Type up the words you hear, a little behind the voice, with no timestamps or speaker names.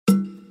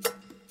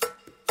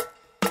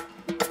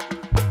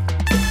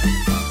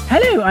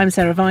Hello, I'm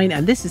Sarah Vine,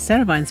 and this is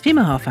Sarah Vine's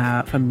Female Half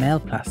Hour from Mail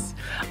Plus.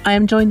 I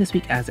am joined this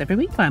week, as every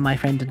week, by my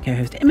friend and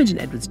co-host Imogen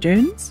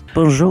Edwards-Jones.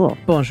 Bonjour.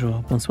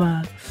 Bonjour,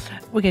 bonsoir.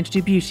 We're going to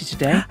do beauty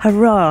today.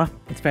 Hurrah.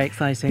 It's very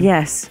exciting.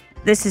 Yes.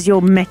 This is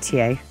your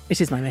métier. It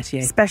is my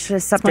métier.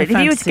 Specialist subject. my If you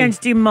were fantasy. going to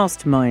do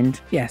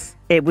mastermind, Yes.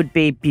 it would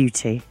be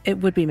beauty. It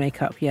would be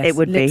makeup, yes. It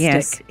would Lipstick. be,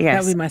 yes. Yes.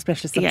 That would be my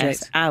specialist subject.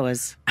 Yes,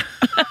 ours.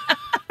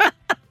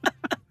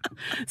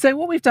 So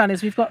what we've done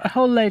is we've got a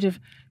whole load of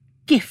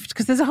gift,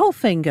 because there's a whole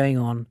thing going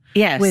on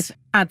Yes. with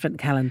advent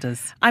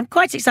calendars. I'm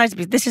quite excited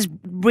because this is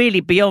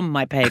really beyond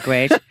my pay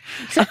grade.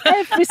 So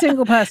every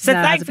single person So now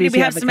has a thankfully beauty we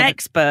have advent some calendar.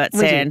 experts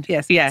We do, in.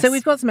 Yes. Yes. So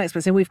we've got some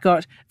experts in. We've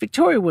got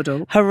Victoria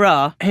Woodall,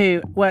 Hurrah.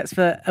 who works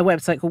for a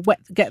website called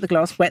Get the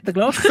Gloss. Wet the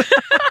Gloss.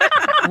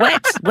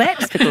 Wet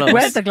the gloss.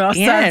 Wet the gloss.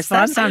 Yes,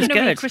 Sounds that fun. sounds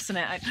good. Christen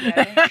it,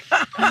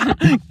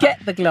 actually.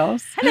 Get the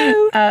Gloss.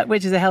 Hello.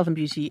 Which is a health and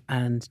beauty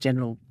and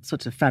general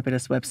sort of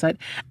fabulous website.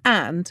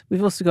 And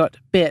we've also got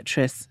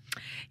Beatrice.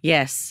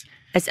 Yes.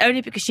 It's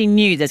only because she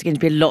knew there's going to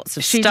be lots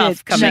of She stuff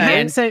did. coming No,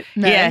 in. so-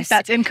 No, yes.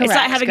 that's incorrect. It's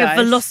like having guys.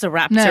 a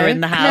velociraptor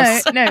in the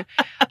house. No.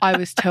 I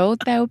was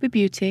told there will be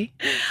beauty.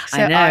 So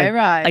I know. I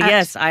arrived.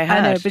 Yes, I heard.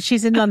 I know, but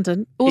she's in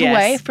London. all the Yes.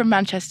 way from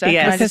Manchester.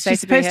 Yes. Can I Because just say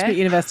she's to be supposed to be at here?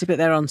 university, but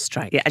they're on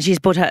strike. Yeah, and she's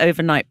brought her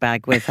overnight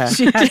bag with her.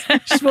 She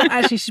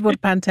has. She's bought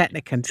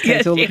Pantechnicon to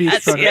take all the she beauty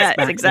has, products yes,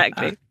 back.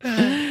 exactly.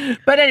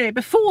 But anyway,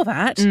 before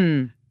that,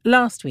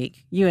 last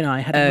week, you and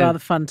I had a Oh, rather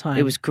fun time.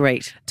 It was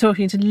great.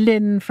 talking to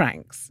Lynn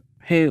Franks,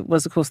 who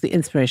was, of course, the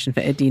inspiration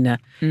for Edina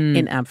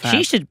in AbFab.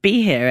 She should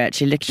be here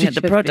actually looking She at the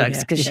should be products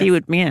here, because yes. she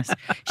would, yes.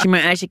 She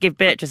might actually give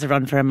Beatrice a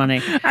run for her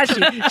money.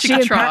 Actually, she could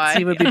and try.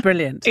 Patsy would be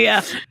brilliant.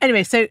 Yeah.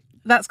 Anyway, so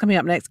that's coming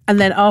up next. And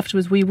then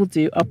afterwards, we will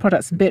do our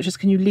products. And Beatrice,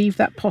 can you leave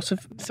that pot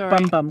of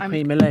Sorry, bum I'm-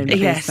 cream alone, please?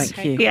 Yes.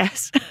 Thank you.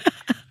 Yes.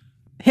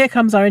 Here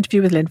comes our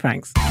interview with Lynn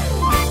Franks.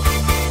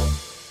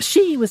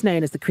 She was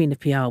known as the Queen of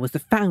PR, was the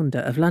founder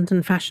of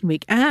London Fashion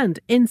Week and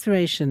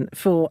inspiration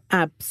for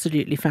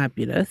Absolutely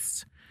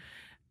Fabulous.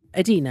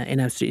 Edina in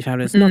Absolutely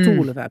Fabulous, not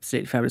all of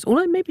Absolutely Fabulous.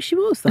 Although maybe she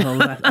was the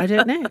whole of that. I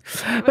don't know.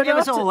 But It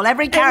was all.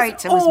 Every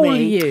character was all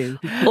me. you.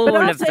 All but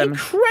of after them.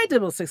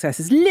 incredible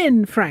successes,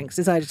 Lynn Franks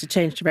decided to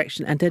change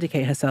direction and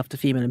dedicate herself to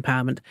female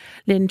empowerment.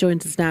 Lynn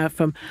joins us now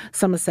from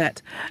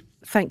Somerset.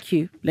 Thank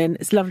you, Lynn.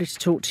 It's lovely to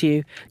talk to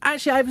you.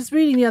 Actually, I was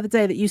reading the other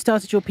day that you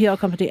started your PR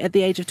company at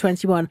the age of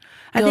 21.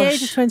 At the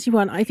age of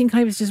 21, I think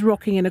I was just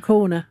rocking in a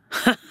corner.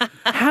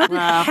 How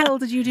the hell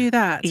did you do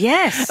that?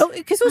 Yes. Oh,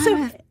 because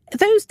also,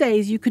 those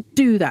days you could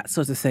do that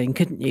sort of thing,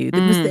 couldn't you?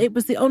 It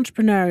was the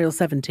entrepreneurial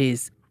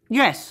 70s.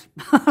 Yes,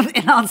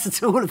 in answer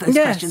to all of those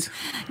Yes. questions.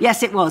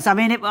 Yes, it was. I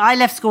mean, I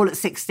left school at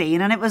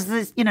 16 and it was,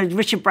 this,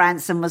 Richard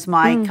Branson was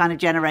my kind of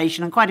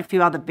generation and quite a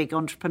few other big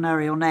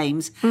entrepreneurial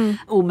names,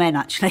 all men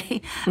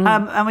actually.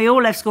 And we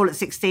all left school at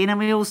 16 and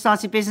we all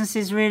started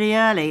businesses really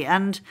early.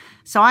 And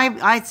so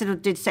I sort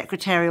of did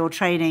secretarial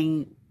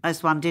training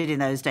as one did in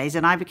those days.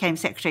 And I became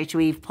secretary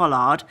to Eve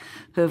Pollard,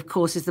 who, of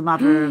course, is the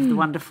mother of the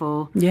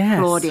wonderful Yes.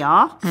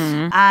 Claudia.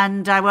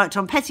 And I worked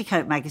on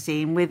Petticoat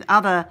magazine with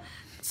other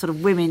sort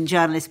of women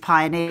journalist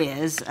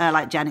pioneers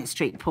like Janet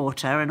Street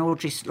Porter and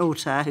Audrey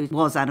Slaughter, who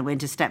was Anna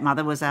Wintour's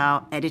stepmother, was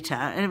our editor.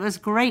 And it was a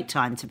great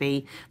time to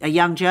be a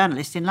young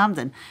journalist in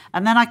London.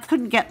 And then I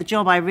couldn't get the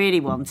job I really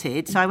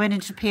wanted, so I went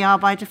into PR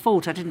by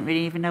default. I didn't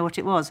really even know what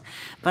it was.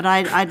 But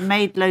I'd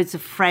made loads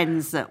of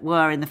friends that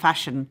were in the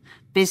fashion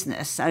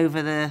business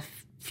over the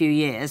few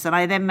years. And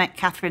I then met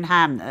Catherine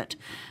Hamnett,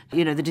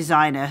 the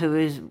designer who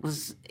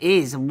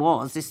is and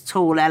was this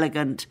tall,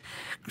 elegant,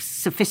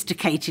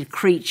 sophisticated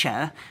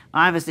creature.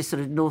 I was this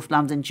sort of North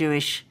London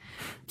Jewish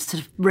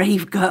sort of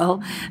rave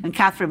girl, and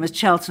Catherine was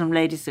Cheltenham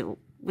Ladies.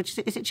 Which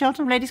is it?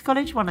 Cheltenham Ladies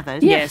College, one of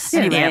those. Yes.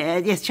 Anyway, Yeah.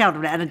 yes,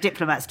 Cheltenham, and a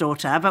diplomat's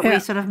daughter. But Yeah. we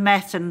sort of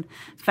met and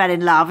fell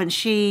in love, and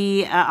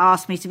she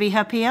asked me to be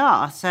her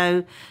PR.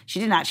 So she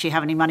didn't actually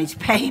have any money to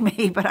pay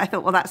me, but I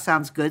thought, well, that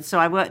sounds good. So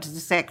I worked as a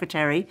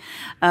secretary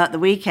at the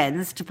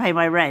weekends to pay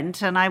my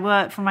rent, and I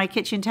worked from my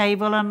kitchen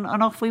table, and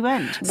off we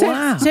went. So,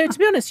 Wow. so to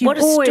be honest, What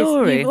a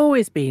story. you've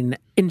always been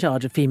in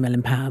charge of female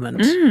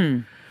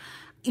empowerment.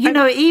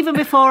 Even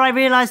before I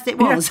realised it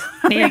was.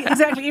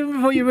 Exactly. Even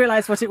before you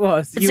realised what it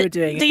was, you were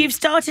doing So it. you've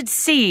started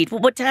Seed.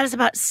 What tell us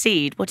about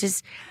Seed? What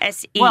is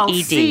SEED? Well,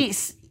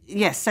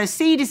 yes, so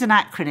SEED is an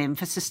acronym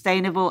for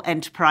Sustainable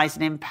Enterprise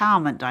and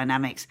Empowerment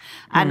Dynamics.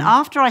 And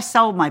after I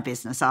sold my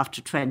business,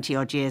 after 20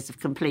 odd years of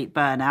complete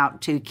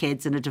burnout, 2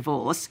 kids and a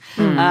divorce,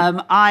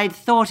 I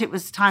thought it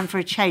was time for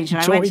a change.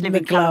 And I went to Join live the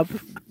in club.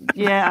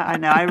 Yeah, I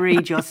know. I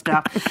read your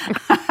stuff.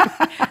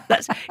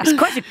 It's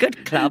quite a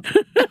good club.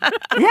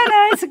 Yeah,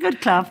 no, it's a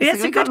good club. Yes,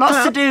 We've a got good lots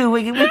club. to do.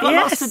 We've got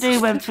lots to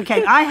do when we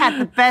came. I had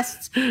the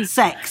best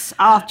sex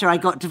after I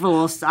got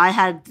divorced. I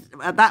had,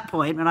 at that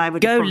point, when I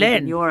would Go, have probably been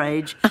Lynn. your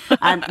age,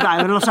 and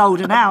I'm a lot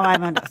older now.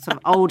 I'm a sort of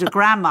older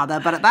grandmother,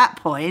 but at that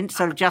point,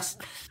 sort of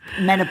just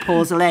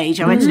menopausal age,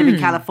 I went to live in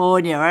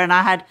California and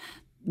I had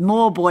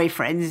more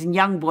boyfriends and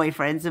young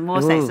boyfriends and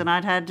more sex than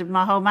I'd had in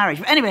my whole marriage.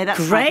 But anyway,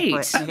 that's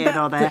Great. Here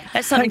or there.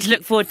 That's something to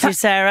look forward to,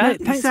 Sarah. No,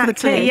 thanks for the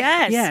Exactly.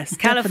 tip. Yes,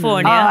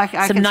 California. I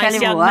Some can nice tell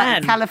you young what,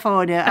 men.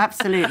 California,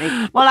 absolutely.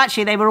 Well,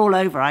 actually, they were all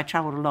over. I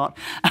travelled a lot,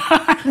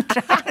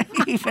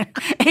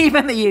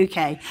 even the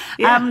UK.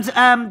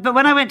 But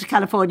when I went to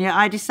California,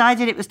 I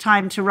decided it was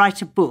time to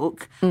write a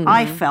book.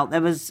 I felt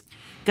there was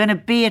going to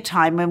be a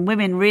time when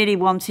women really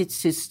wanted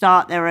to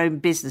start their own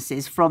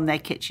businesses from their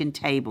kitchen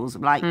tables,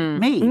 like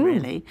me,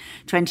 really,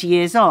 20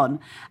 years on.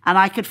 And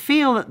I could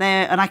feel that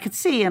and I could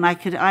see,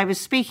 I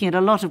was speaking at a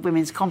lot of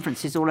women's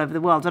conferences all over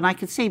the world, and I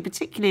could see,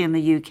 particularly in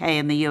the UK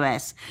and the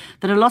US,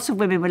 that a lot of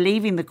women were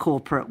leaving the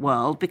corporate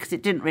world because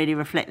it didn't really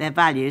reflect their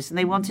values, and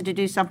they wanted to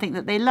do something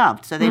that they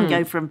loved. So they'd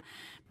go from,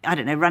 I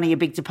don't know, running a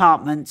big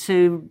department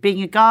to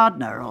being a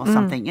gardener or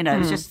something. You know,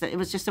 it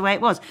was just the way it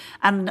was.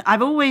 And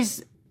I've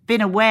always been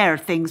aware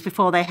of things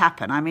before they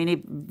happen. I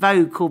mean,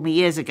 Vogue called me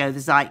years ago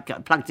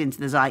plugged into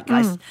the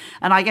zeitgeist,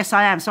 and I guess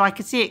I am. So I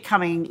could see it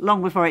coming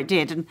long before it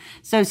did. And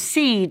so the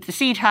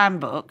Seed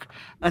Handbook,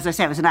 as I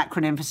say, it was an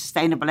acronym for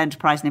Sustainable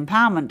Enterprise and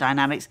Empowerment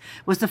Dynamics,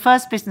 was the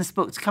first business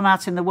book to come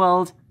out in the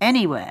world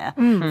anywhere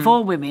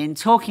for women,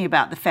 talking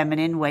about the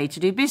feminine way to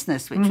do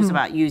business, which was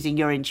about using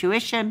your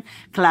intuition,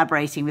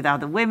 collaborating with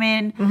other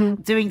women,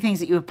 doing things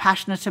that you were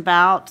passionate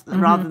about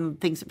rather than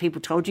things that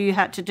people told you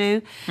had to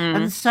do.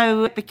 And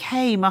so it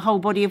became a whole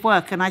body of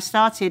work. And I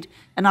started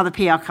another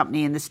PR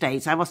company in the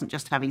States. I wasn't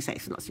just having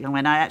sex with lots of young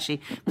men. I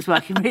actually was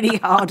working really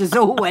hard, as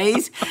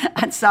always,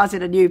 and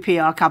started a new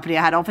PR company.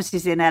 I had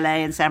offices in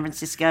LA and San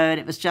Francisco, and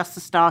it was just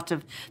the start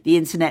of the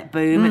internet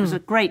boom. It was a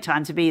great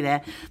time to be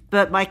there.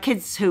 But my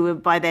kids, who were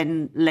by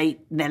then in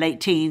their late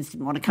teens,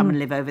 didn't want to come and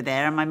live over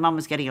there, and my mum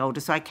was getting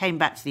older, so I came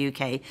back to the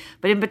UK.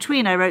 But in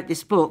between, I wrote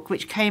this book,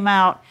 which came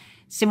out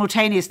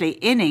simultaneously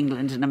in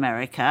England and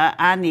America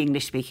and the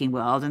English-speaking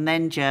world, and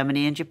then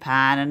Germany and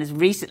Japan, and has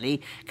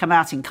recently come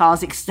out in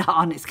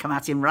Kazakhstan. It's come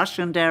out in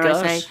Russian, dare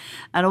I say,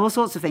 and all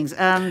sorts of things.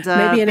 And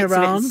maybe in bits of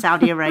it Iran.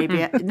 Saudi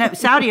Arabia. No,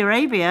 Saudi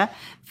Arabia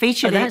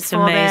featured it for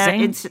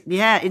amazing.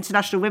 their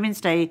International Women's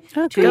Day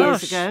 2 gosh.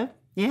 years ago.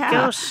 Yeah.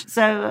 Gosh.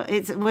 So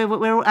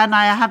we're and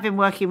I have been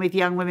working with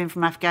young women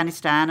from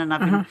Afghanistan, and I've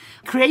been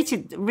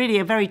created really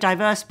a very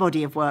diverse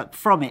body of work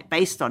from it,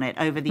 based on it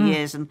over the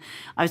years. And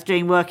I was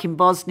doing work in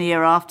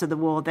Bosnia after the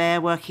war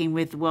there, working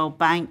with the World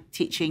Bank,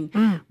 teaching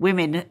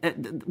women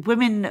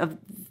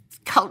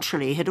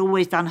culturally had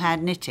always done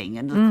hand knitting,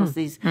 and of course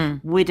these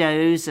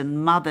widows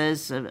and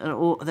mothers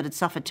that had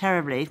suffered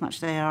terribly, as much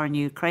as they are in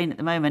Ukraine at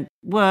the moment,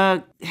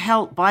 were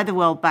helped by the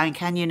World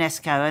Bank and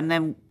UNESCO, and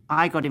then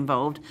I got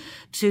involved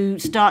to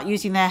start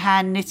using their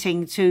hand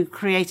knitting to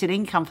create an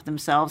income for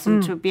themselves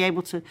and to be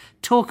able to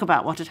talk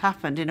about what had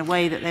happened in a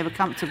way that they were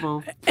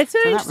comfortable. It's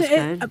very So that was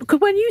interesting good. because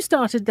when you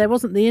started, there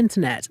wasn't the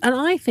internet, and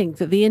I think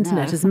that the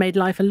internet has made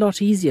life a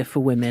lot easier for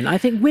women. I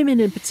think women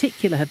in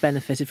particular have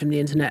benefited from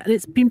the internet, and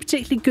it's been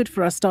particularly good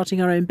for us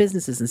starting our own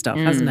businesses and stuff,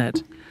 hasn't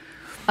it?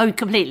 Oh,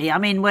 completely. I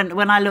mean,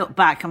 when I look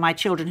back at my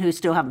children who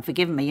still haven't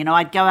forgiven me,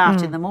 I'd go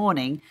out in the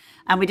morning,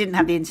 and we didn't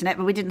have the internet,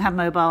 but we didn't have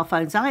mobile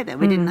phones either.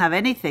 We didn't have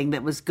anything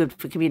that was good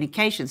for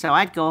communication. So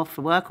I'd go off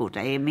for work all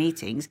day in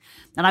meetings,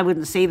 and I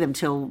wouldn't see them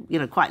till,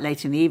 quite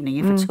late in the evening,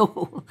 if at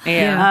all.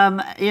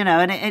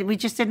 And we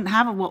just didn't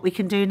have what we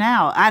can do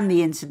now, and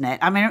the internet.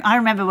 I mean, I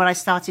remember when I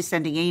started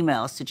sending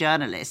emails to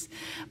journalists,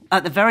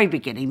 at the very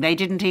beginning, they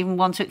didn't even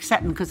want to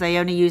accept them because they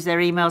only use their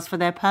emails for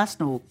their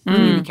personal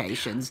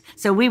communications.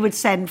 So we would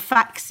send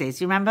faxes,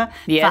 you remember?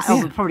 Yes.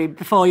 Probably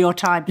before your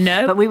time.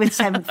 No. But we would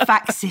send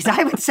faxes.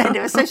 I would send,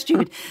 it was so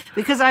stupid.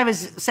 Because I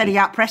was sending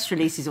out press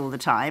releases all the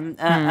time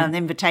and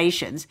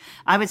invitations,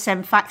 I would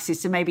send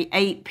faxes to maybe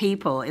 8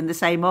 people in the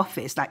same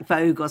office, like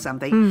Vogue or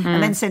something,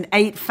 and then send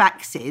 8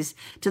 faxes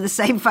to the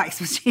same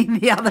fax machine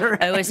the other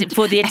end. Oh, is it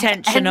for the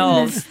attention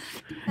Endless- of?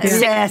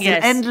 Yes,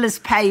 Yes. endless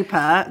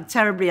paper,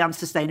 terribly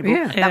unsustainable.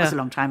 Yeah. That was a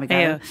long time ago.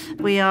 Yeah.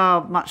 We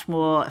are much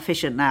more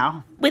efficient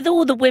now. With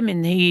all the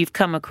women who you've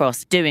come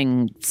across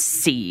doing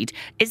Seed,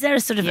 is there a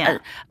sort of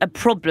a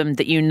problem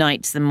that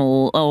unites them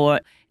all,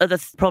 or are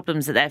the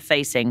problems that they're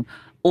facing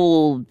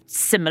all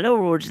similar,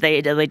 or are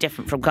they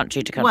different from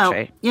country to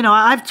country? Well,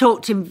 I've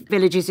talked in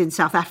villages in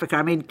South Africa.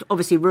 I mean,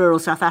 obviously rural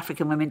South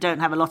African women don't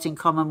have a lot in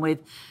common with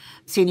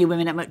senior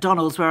women at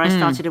McDonald's, where I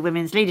started a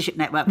women's leadership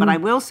network. But I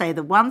will say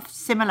the one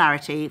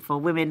similarity for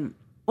women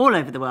all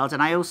over the world,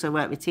 and I also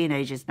work with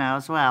teenagers now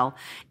as well,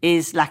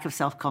 is lack of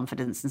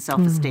self-confidence and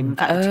self-esteem. In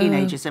fact, the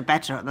teenagers are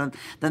better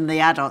than the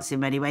adults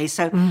in many ways.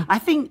 So I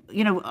think,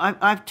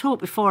 I've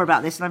talked before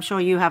about this, and I'm sure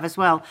you have as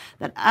well,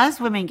 that as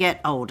women get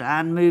older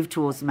and move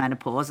towards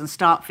menopause and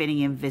start feeling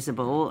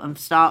invisible and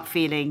start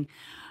feeling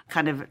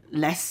kind of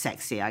less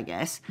sexy, I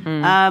guess,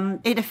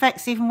 it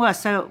affects even worse.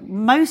 So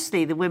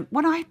mostly the women,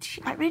 I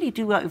really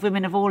do work with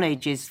women of all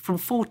ages, from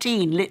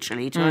 14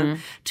 literally to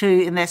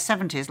in their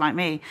 70s like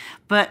me.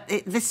 But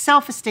this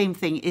self-esteem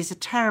thing is a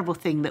terrible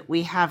thing that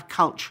we have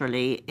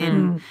culturally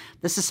in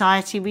the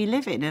society we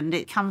live in, and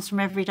it comes from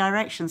every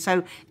direction.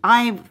 So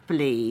I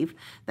believe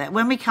that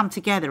when we come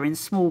together in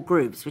small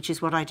groups, which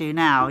is what I do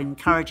now,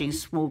 encouraging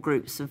small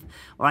groups of,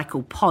 or I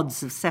call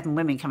pods of 7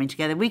 women coming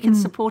together, we can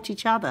support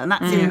each other, and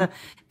that's in the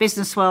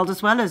business world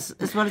as well as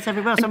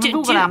everywhere else. So we've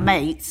all got our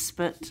mates,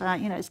 but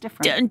it's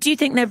different. Do you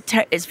think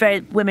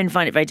women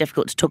find it very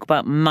difficult to talk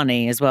about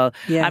money as well?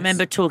 Yes. I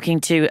remember talking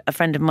to a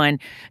friend of mine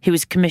who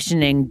was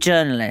commissioning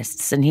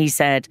journalists, and he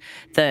said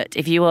that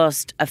if you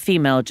asked a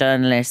female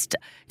journalist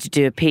to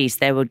do a piece,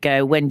 they would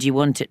go, when do you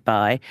want it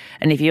by?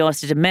 And if you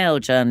asked a male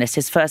journalist,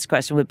 his first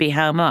question would be,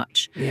 how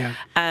much? Yeah.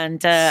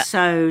 And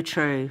so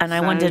true. And I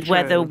wondered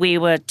whether we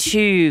were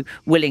too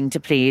willing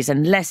to please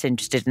and less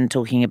interested in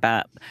talking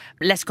about,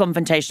 less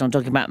confrontational,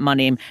 talking about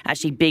money and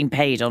actually being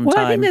paid on time.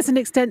 Well, I think there's an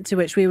extent to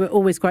which we were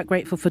always quite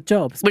grateful for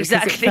jobs. Because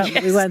Exactly, it felt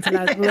that we weren't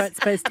yes. we weren't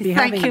supposed to be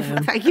having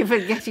them. Thank you for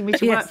getting me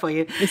to Yes. work for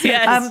you.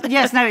 Yes.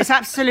 Yes, no, it's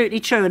absolutely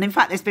true. And in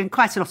fact, there's been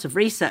quite a lot of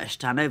research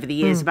done over the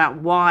years about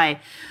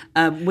why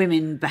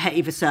women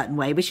behave a certain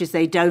way, which is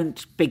they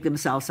don't big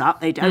themselves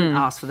up, they don't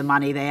ask for the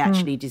money they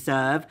actually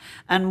deserve,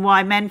 and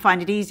why men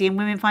find it easy and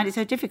women find it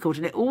so difficult.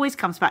 And it always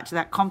comes back to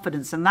that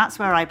confidence. And that's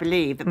where I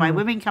believe that by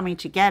women coming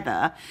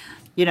together,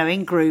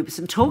 in groups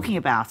and talking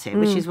about it,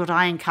 which is what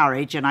I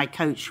encourage, and I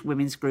coach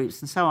women's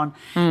groups and so on,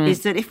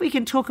 is that if we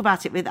can talk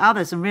about it with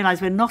others and realise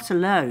we're not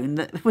alone,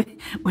 that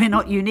we're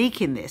not unique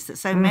in this, that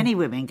so many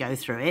women go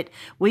through it,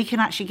 we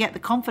can actually get the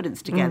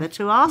confidence together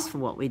to ask for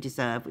what we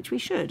deserve, which we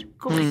should, of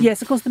course.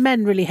 Yes, of course, the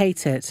men really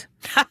hate it.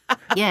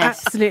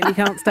 Yes. Absolutely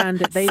can't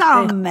stand it. They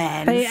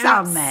men.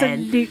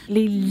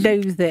 absolutely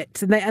loathe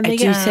it, and they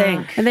do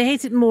think. and they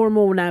hate it more and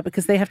more now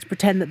because they have to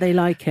pretend that they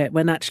like it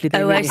when actually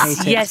they really hate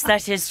it. Yes,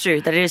 that is true.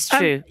 That is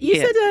true. You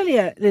said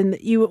earlier, Lynn,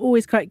 that you were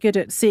always quite good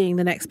at seeing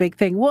the next big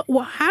thing.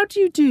 How do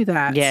you do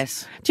that?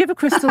 Yes. Do you have a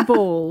crystal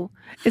ball?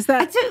 Is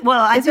that? I do.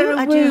 Well, I is there do.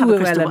 a I do have a woo-woo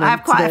crystal ball. I element have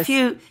to quite a this?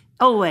 few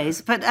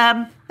always, but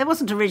there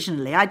wasn't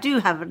originally. I do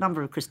have a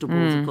number of crystal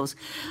balls, of course.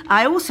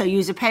 I also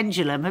use a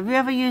pendulum. Have you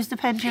ever used a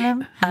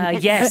pendulum?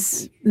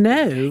 Yes.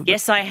 No.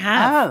 Yes, I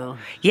have. Oh.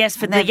 Yes,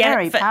 for And they're the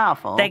very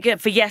powerful. They're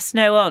good for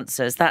yes/no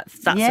answers. That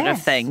sort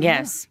of thing.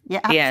 Yes.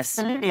 Yeah, Yes.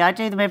 absolutely. I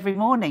do them every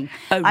morning.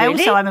 Oh, I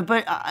really? also,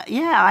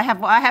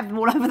 I have them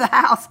all over the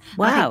house.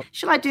 Wow. I think,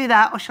 shall I do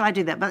that or shall I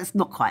do that? But it's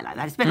not quite like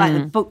that. It's a bit like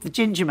the book, The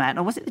Ginger Man,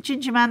 or was it The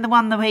Ginger Man, the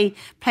one that he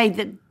played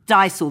the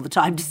dice all the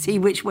time to see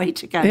which way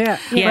to go? Yeah.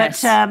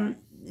 Yes. But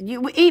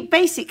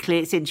basically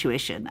it's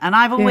intuition, and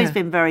I've always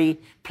been very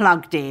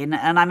plugged in,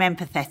 and I'm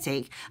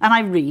empathetic, and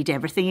I read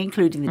everything,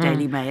 including the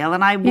Daily Mail,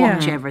 and I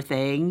watch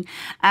everything,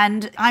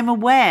 and I'm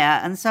aware.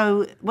 And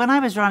so when I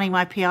was running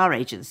my PR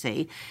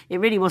agency, it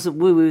really wasn't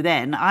woo-woo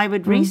then. I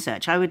would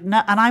research, I would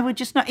know, and I would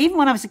just know. Even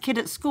when I was a kid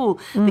at school,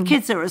 the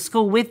kids that were at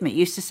school with me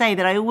used to say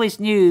that I always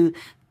knew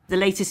the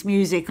latest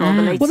music or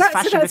the latest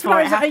fashion before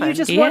it happened. Are you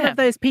just one of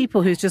those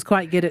people who's just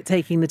quite good at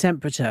taking the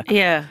temperature?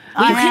 Yeah.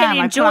 Well, you I am. clearly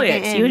I enjoy plug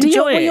it. it You in.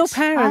 enjoy Were it. your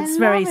parents I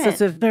very love sort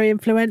it. of very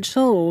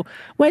influential? Or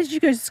where did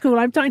you go to school?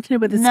 I'm dying to know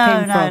where this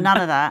came No, from.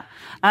 none of that.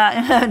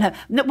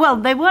 No. Well,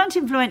 they weren't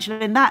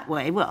influential in that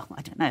way. Well,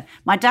 I don't know.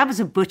 My dad was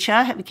a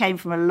butcher. We came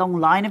from a long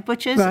line of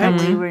butchers, and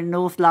we were in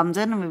North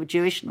London, and we were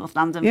Jewish North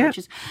London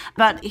butchers.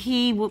 But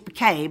he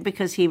became,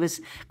 because he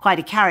was quite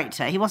a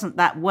character, he wasn't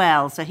that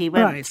well, so he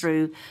went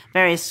through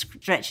various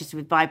stretches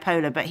with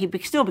bipolar, but he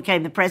still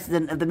became the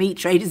president of the Meat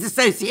Traders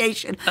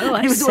Association. Oh,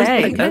 I He was always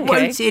say. being Okay.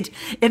 quoted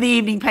in the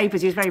evening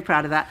papers. He was very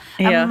proud of that.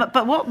 Yeah.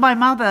 But what my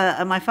mother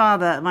and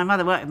my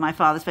mother worked with my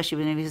father, especially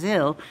when he was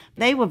ill,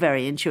 they were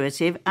very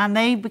intuitive, and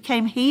they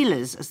became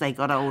healers as they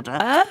got older.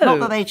 Oh. Not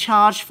that they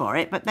charged for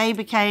it, but they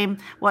became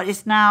what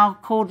is now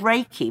called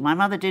Reiki. My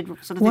mother did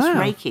sort of this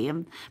Wow. Reiki,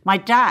 and my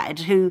dad,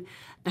 who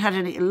had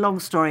a long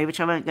story, which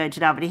I won't go into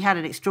now, but he had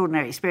an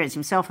extraordinary experience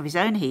himself of his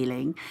own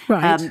healing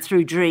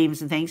through dreams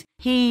and things.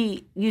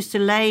 He used to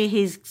lay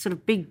his sort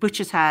of big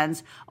butcher's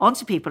hands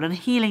onto people, and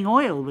healing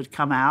oil would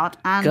come out,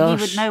 and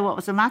he would know what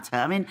was the matter.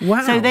 I mean,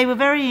 so they were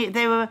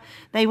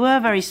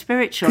very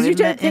spiritual. Because you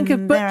don't think of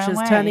in their own butchers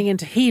way. turning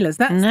into healers.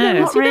 That's Not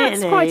that's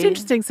quite really.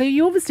 interesting. So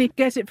you obviously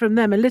get it from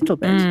them a little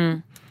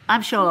bit.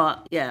 I'm sure,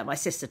 my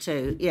sister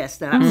too. Yes,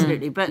 no,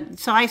 absolutely. But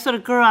so I sort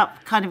of grew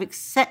up kind of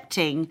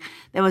accepting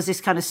there was this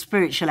kind of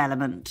spiritual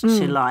element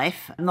to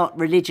life, not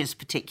religious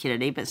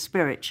particularly, but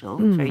spiritual,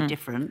 very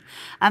different.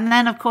 And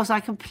then, of course,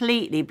 I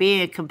completely,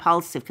 being a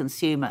compulsive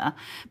consumer,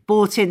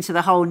 bought into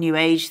the whole New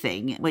Age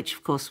thing, which,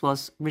 of course,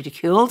 was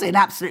ridiculed in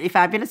Absolutely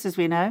Fabulous, as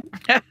we know.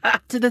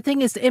 So the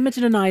thing is,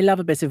 Imogen and I love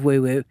a bit of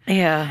woo-woo.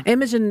 Yeah.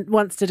 Imogen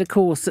once did a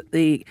course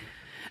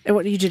at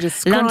what you did a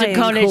scrying London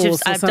College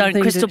course or I've done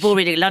something, crystal didn't ball you?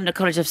 reading, London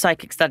College of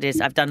Psychic Studies.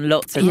 I've done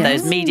lots of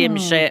those,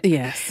 mediumship,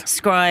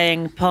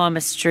 scrying,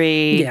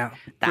 palmistry. Yeah.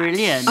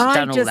 Brilliant.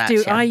 Done all that.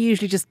 Yeah. I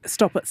usually just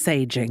stop at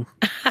saging.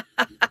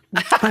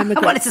 I'm a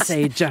good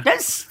sager.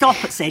 Don't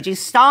stop at saging,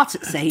 start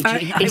at saging. I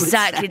would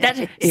Exactly.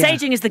 say.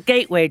 Saging is the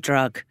gateway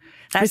drug.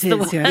 That's It the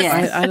is, one. yes.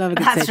 Yes. I love a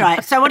good That's saging.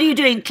 right. So what are you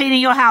doing? Cleaning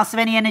your house of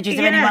any energies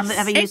of anyone that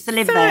ever used to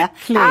live there?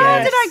 exactly, How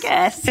yes. did I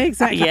guess?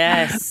 Exactly.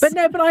 Yes. But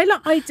no, but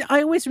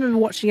I always remember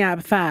watching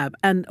Ab Fab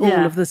and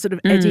all of the sort of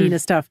Edina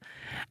stuff.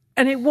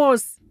 And it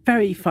was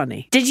very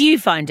funny. Did you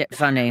find it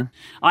funny?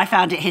 I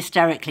found it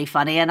hysterically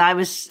funny, and I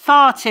was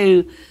far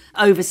too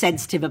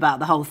oversensitive about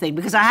the whole thing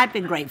because I had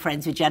been great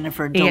friends with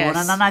Jennifer and Dawn, Yes.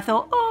 and then I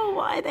thought, oh,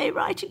 why are they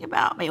writing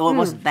about me? Or it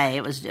wasn't they,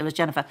 it was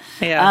Jennifer.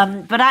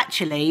 Yeah. But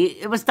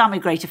actually, it was done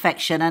with great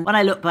affection, and when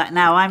I look back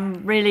now,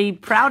 I'm really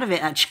proud of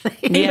it, actually.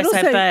 Yes, But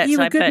also, I bet. you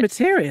were I good bet.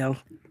 material.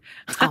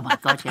 Oh, my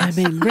God, I yes.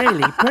 mean,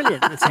 really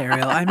brilliant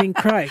material. I mean,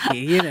 crikey,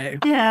 you know.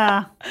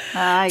 Yeah,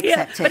 I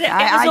accept But it. it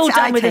was all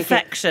done with take it.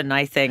 affection,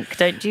 I think.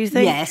 Don't you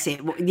think? Yes,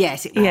 it was.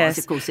 Yes.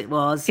 Of course, it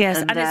was. Yes,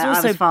 and and it's I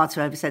also- was far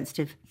too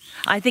oversensitive.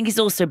 I think it's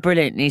also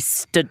brilliantly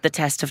stood the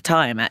test of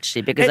time,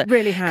 actually, because It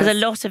really has. Because a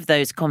lot of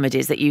those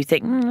comedies that you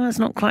think that's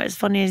not quite as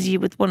funny as you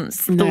would once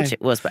thought it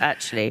was, but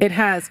actually, It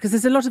has, because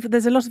there's a lot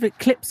of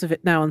clips of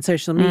it now on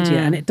social media,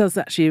 and it does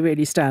actually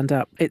really stand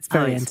up. It's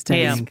very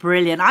entertaining. It's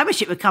brilliant. I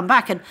wish it would come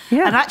back. And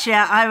actually,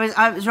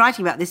 I was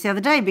writing about this the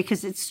other day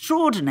because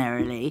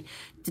extraordinarily,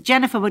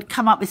 Jennifer would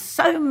come up with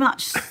so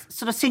much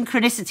sort of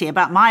synchronicity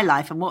about my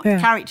life and what the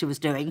character was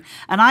doing.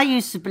 And I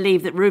used to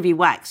believe that Ruby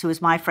Wax, who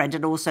was my friend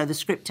and also the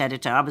script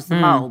editor, I was the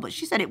mole, but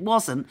she said it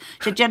wasn't.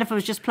 She said Jennifer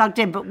was just plugged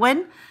in. But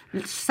when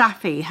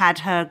Safi had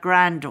her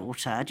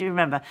granddaughter, do you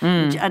remember?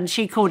 And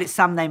she called it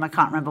some name, I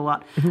can't remember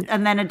what.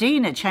 And then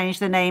Adina changed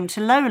the name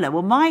to Lola.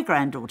 Well, my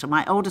granddaughter,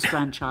 my oldest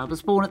grandchild,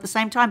 was born at the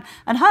same time,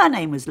 and her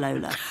name was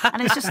Lola.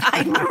 And it's just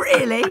like,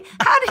 really?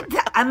 How did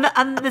that?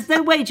 And there's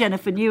no way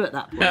Jennifer knew at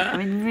that point. I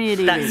mean,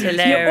 really, That's really.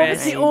 hilarious. You're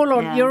obviously all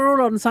on. Yeah. You're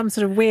all on some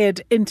sort of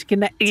weird,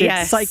 interconnected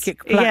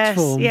psychic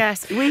platform.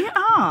 Yes. We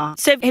are.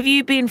 So, have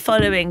you been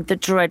following the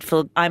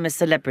dreadful "I'm a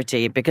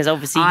Celebrity"? Because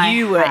obviously I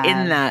you were have.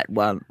 in that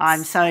one.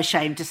 I'm so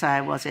ashamed to say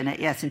I was in it.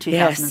 Yes, in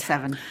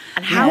 2007.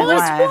 And how Yeah,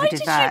 was- I Why overdid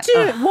did that. you do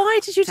Ugh. it? Why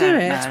did you do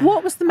Don't it? know.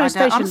 What was the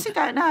motivation? Honestly,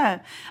 don't know.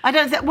 I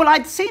don't think. Well,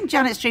 I'd seen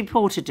Janet Street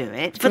Porter do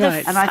it,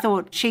 Right. and I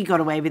thought she got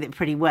away with it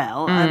pretty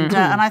well, and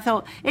I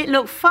thought it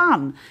looked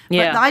fun.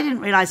 Yeah. But I didn't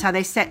realise how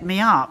they set me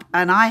up,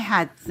 and I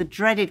had the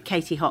dreaded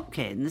Katie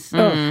Hopkins,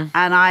 and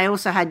I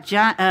also had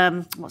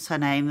what's her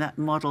name? That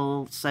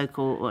model,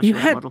 so-called. You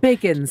had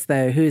Biggins,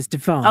 though, who is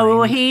divine. Oh,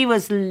 well, he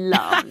was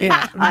lovely.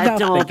 Yeah, I love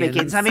adore Biggins.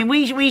 Biggins. I mean,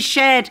 we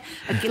shared,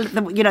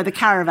 the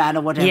caravan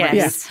or whatever. Yes. it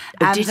is. Yes.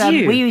 Oh, And did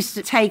you? we used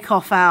to take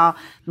off our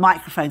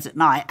microphones at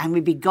night, and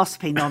we'd be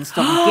gossiping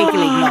non-stop and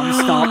giggling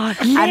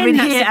non-stop. And we'd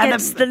Lynn, hear, that's and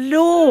against the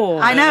law.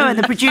 I know, and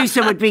the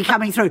producer would be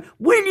coming through.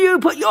 Will you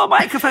put your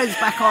microphones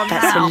back on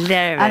That's now?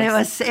 hilarious.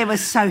 And it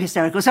was so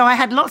hysterical. So I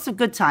had lots of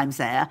good times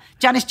there.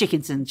 Janice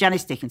Dickinson.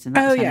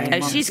 That was her yeah.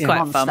 name, Oh, she's the quite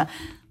monster. fun.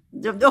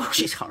 Oh,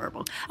 she's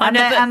horrible. I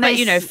know, and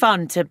but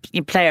fun to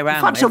play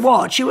around fun with. to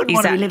watch. You wouldn't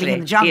want to be living in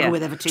the Exactly. jungle Yeah.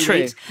 with her for 2 True.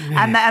 weeks.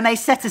 And they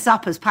set us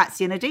up as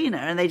Patsy and Adina,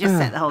 and they just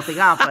set the whole thing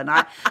up. And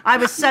I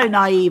was so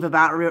naive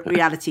about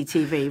reality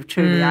TV.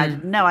 Truly, I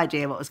had no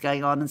idea what was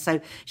going on. And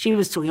so she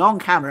was talking on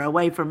camera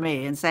away from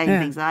me and saying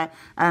things like,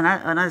 and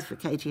as for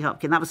Katie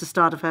Hopkins, that was the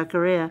start of her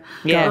career.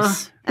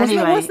 Yes.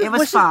 Anyway, it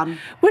was fun.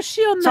 Was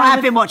she on So there? I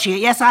have been watching it.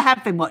 Yes, I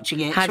have been watching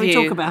it. Have Shall we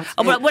you? talk about it?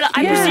 Oh, well,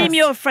 I Yes. presume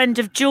you're a friend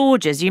of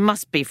George's. You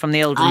must be from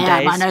the olden I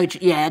days. am. I know.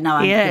 Yeah, no,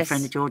 I'm a Yes. good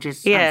friend of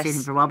George's. I Yes. haven't seen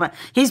him for a while, but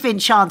he's been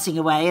chanting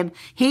away, and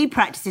he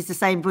practices the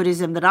same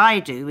Buddhism that I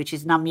do, which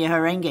is Nam-myoho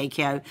Renge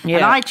Kyo. And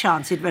Yeah. I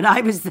chanted when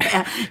I was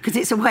there because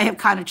it's a way of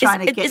kind of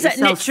trying to get is that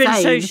yourself Nichiren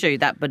sane. Shoshu,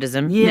 that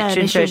Buddhism? Yeah,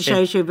 Nichiren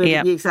Shoshu, but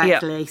Yeah.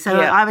 exactly. Yeah.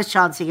 So Yeah. I was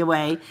chanting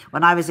away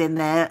when I was in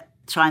there,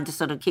 trying to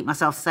sort of keep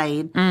myself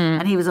sane,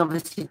 and he was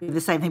obviously doing the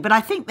same thing. But I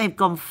think they've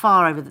gone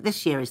far over that.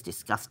 This year is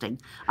disgusting.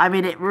 I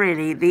mean, it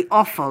really, the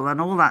offal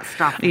and all that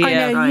stuff. Yeah. I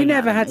know you going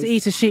never on had to is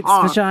eat a sheep's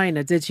horrible.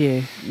 vagina, did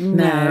you?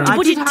 No. I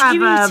What did did have,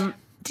 you eat?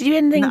 Did you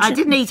anything? No, I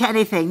didn't eat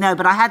anything, no,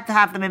 but I had to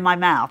have them in my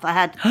mouth. I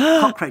had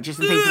cockroaches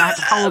and things, and I had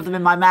to hold them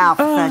in my mouth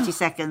for 30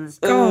 seconds.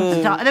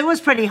 And it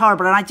was pretty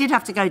horrible, and I did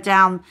have to go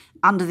down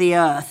under the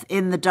earth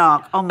in the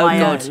dark on my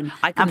God. own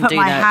I and couldn't put do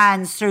my that.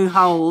 hands through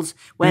holes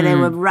where there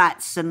were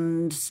rats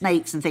and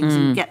snakes and things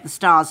and get the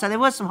stars. So there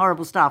was some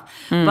horrible stuff.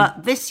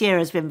 But this year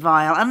has been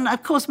vile. And,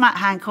 of course, Matt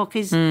Hancock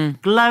is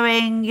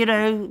glowing,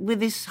 with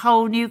this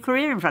whole new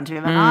career in front of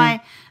him. And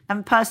I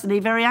am personally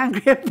very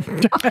angry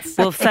about it.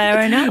 Well, fair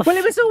enough. Well,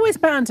 it was always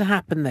bound to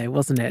happen, though,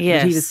 wasn't it? That he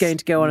Yes. was going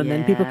to go on, and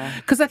then people. Yeah.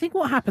 Because I think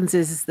what happens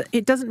is that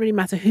it doesn't really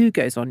matter who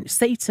goes on.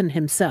 Satan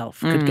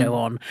himself could go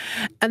on,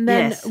 and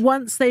then Yes.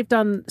 once they've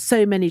done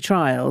so many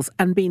trials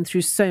and been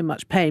through so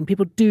much pain,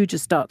 people do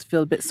just start to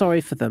feel a bit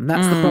sorry for them.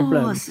 That's the Of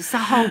problem. course, it's the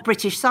whole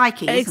British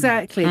psyche, isn't it?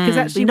 Exactly, because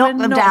actually We knock we're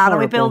them not down and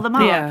we horrible. build them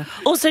up. Yeah.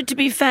 Also, to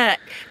be fair,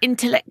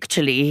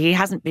 intellectually, he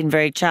hasn't been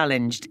very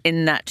challenged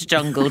in that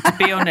jungle, to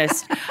be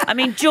honest. I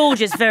mean,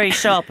 George is very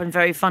sharp and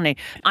very funny.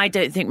 I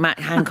don't think Matt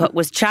Hancock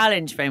was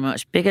challenged very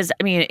much because,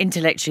 I mean,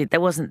 intellectually,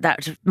 there wasn't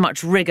that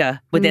much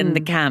rigour within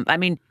the camp. I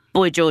mean,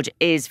 Boy George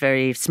is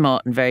very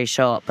smart and very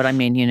sharp, but I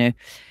mean,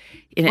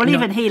 Well, not-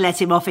 even he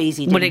let him off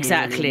easy, didn't Well, he,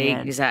 exactly, really, in the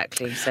end?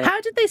 exactly. So.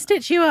 How did they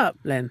stitch you up,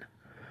 Lynn?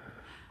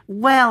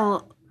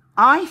 Well,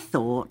 I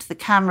thought the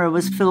camera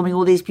was filming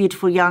all these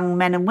beautiful young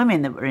men and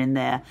women that were in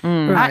there.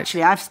 Right.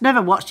 Actually, I've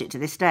never watched it to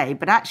this day,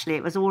 but actually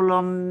it was all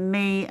on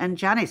me and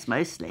Janice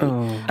mostly.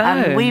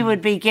 And we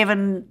would be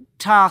given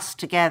tasks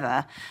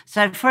together.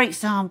 So, for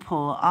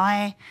example,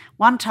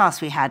 one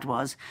task we had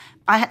was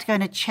I had to go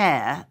in a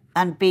chair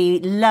and be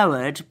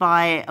lowered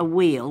by a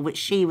wheel, which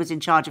she was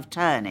in charge of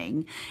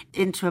turning,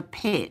 into a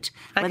pit.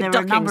 Like where a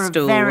there were docking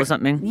stool or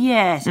something?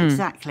 Yes,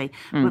 exactly.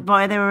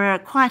 Whereby there were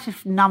quite a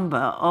number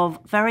of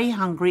very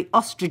hungry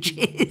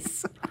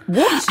ostriches.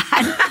 What?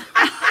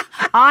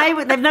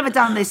 They've never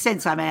done this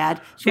since, I may add.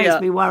 Which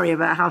makes me worry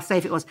about how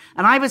safe it was.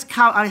 And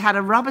I had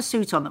a rubber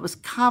suit on that was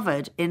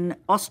covered in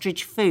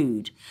ostrich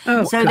food.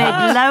 Oh, so they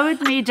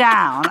lowered me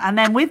down, and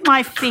then with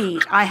my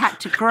feet, I had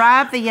to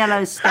grab the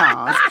yellow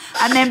stars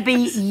and then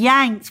be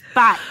yanked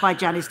back by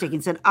Janice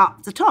Dickinson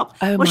up the top.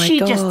 Oh, well, my she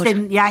just God.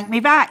 didn't yank me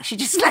back. She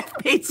just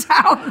left me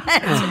down there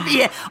to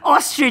be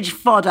ostrich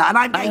fodder. And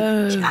I'm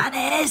going,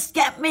 Janice,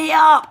 get me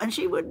up. And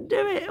she wouldn't do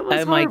it. It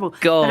was Oh, my horrible.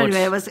 God. But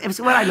anyway, it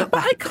was when I look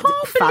back, I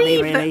can't funny,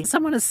 believe really. that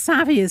someone as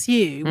savvy as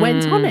you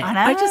went on it. I know.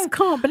 I just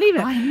can't believe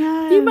it. I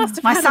know. You must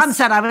have My had son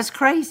said I was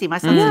crazy. My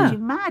son Yeah. said,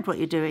 "You're mad. What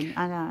you're doing?"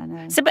 I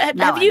know. So, but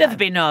Now have I you know. ever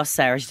been asked,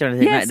 Sarah, to do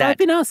anything Yes, like that? I've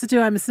been asked to do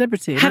I'm a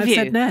Celebrity, and Have I've you?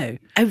 said no.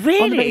 Oh,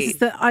 really? On the basis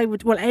that I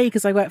would,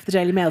 because I work for the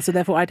Daily Mail, so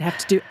therefore I'd have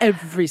to do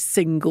every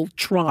single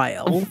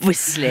trial.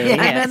 Obviously, Yeah. yes.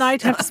 And then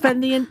I'd have to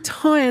spend the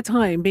entire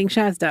time being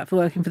shouted at for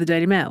working for the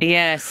Daily Mail.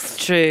 Yes,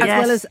 true. As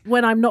Yes. well as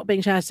when I'm not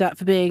being shouted at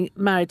for being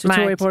married to a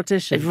Tory Married-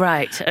 politician.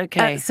 Right,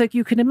 okay. So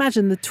you can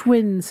imagine the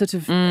twin sort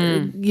of,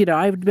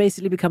 I would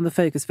basically become the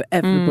focus for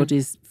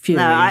everybody's fury.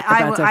 No,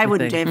 about I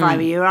wouldn't do it everything. if I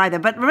were you either.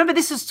 But remember,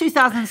 this was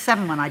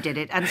 2007 when I did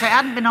it, and so it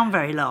hadn't been on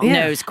very long.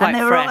 No, it was quite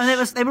and they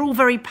fresh. they were all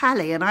very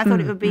pally, and I thought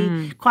it would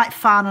be quite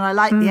fun, and I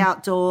liked the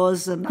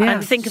outdoors. And I And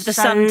was think of the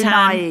so suntan.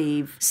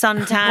 naive.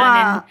 Suntan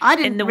Well, I in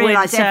didn't the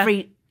realise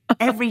winter.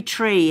 every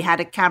tree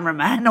had a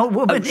cameraman or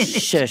woman in it.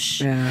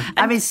 Shush.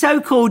 I mean,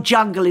 so-called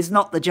jungle is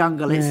not the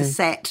jungle; it's a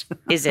set.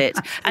 Is it?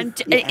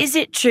 And is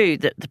it true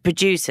that the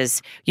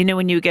producers,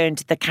 when you go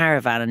into the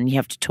caravan and you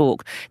have to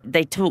talk,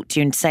 they talk to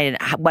you and say,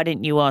 why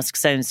didn't you ask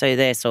so-and-so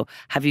this? Or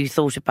have you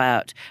thought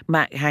about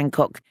Matt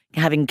Hancock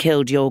having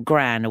killed your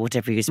gran or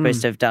whatever you're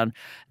supposed to have done,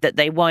 that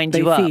they wind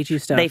you up? They feed you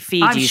stuff. They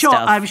feed I'm you sure.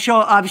 stuff.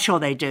 I'm sure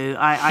they do.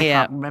 I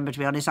Yeah. can't remember, to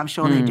be honest. I'm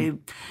sure they do.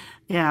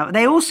 Yeah,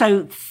 they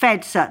also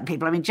fed certain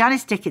people. I mean,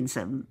 Janice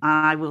Dickinson,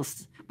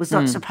 was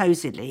not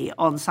supposedly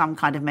on some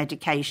kind of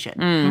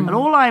medication. And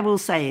all I will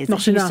say is Not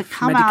that she used to enough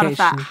come out of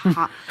that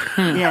hut.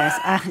 Yes,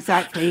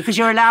 exactly, because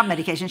you're allowed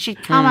medication.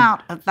 She'd come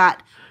out of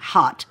that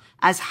hut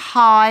as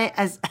high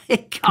as a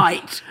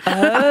kite.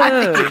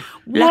 Oh,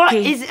 what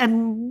lucky.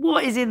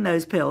 is in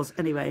those pills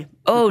anyway?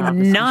 Oh,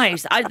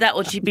 nice. I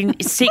thought she'd been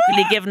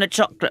secretly given a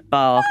chocolate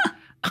bar.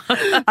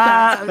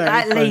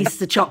 At least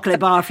the chocolate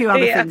bar, a few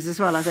other things as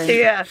well, I think.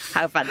 Yeah.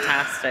 How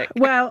fantastic.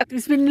 Well,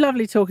 it's been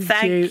lovely talking to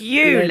you. Thank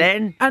you,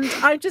 Lynn. And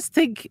I just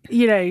think,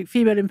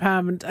 female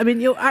empowerment. I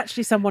mean, you're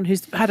actually someone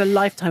who's had a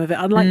lifetime of it,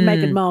 unlike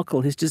Meghan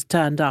Markle, who's just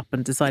turned up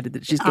and decided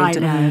that she's going I to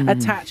know.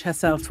 attach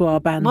herself to our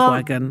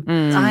bandwagon.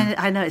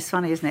 I know it's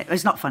funny, isn't it?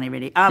 It's not funny,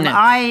 really.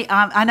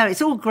 I know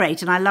it's all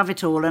great, and I love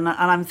it all, and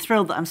I'm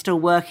thrilled that I'm still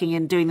working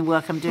and doing the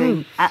work I'm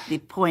doing at the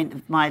point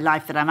of my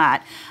life that I'm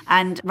at,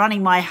 and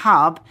running my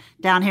hub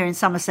down here in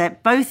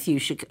Somerset. Both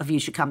of you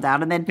should come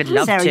down, and then I'd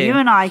love Sarah, to. you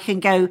and I can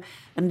go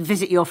and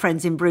visit your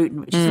friends in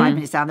Bruton, which is 5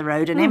 minutes down the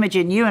road, and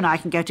Imogen, you and I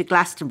can go to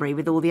Glastonbury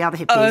with all the other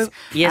hippies. Oh,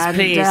 yes, and,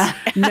 please.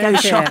 go No,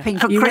 shopping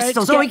for you won't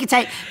crystals, or we could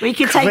take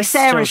Crystal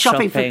Sarah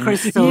shopping shopping. for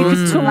crystals. You could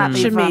That'd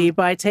be torture fun. me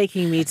by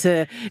taking me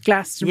to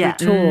Glastonbury Yeah.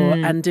 tour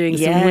and doing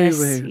some Yes,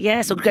 woo-woo.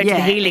 yes, or go to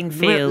the healing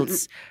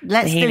fields.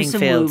 Let's the do healing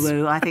some fields.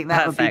 woo-woo. I think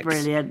that would be Perfect.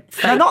 brilliant.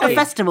 No, not the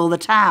festival, the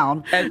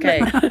town.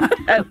 Okay.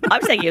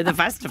 I'm saying you're the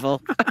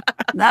festival.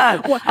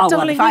 No.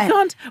 Darling,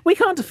 we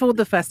can't afford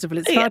the festival.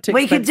 It's far too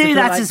We could expensive do for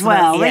that the as likes of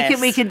well. us.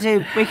 Yes.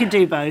 We can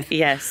do both.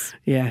 Yes.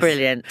 Yes.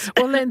 Brilliant.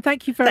 Well, Lynn,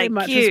 thank you very Thank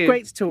much. you. It's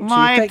great to talk to you.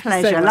 My Thank you so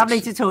pleasure. much.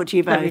 Lovely to talk to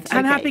you both.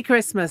 And Okay. happy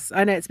Christmas.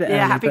 I know it's a bit Yeah,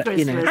 early, happy but,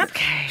 Christmas.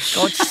 Okay.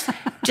 God,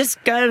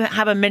 just go and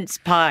have a mince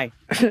pie.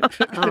 Oh,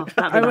 that'd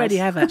be I already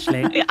nice. have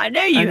actually. I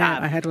know you know,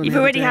 have. I had one You've the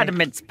other already day. had a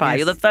mince pie. Yes.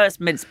 You're the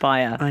first mince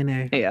pie. I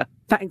know. Yeah.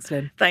 Thanks,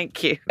 Lynn.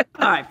 Thank you.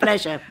 All right,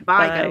 pleasure.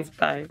 Bye, girls.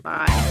 Bye.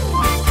 Bye.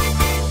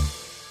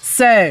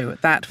 So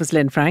that was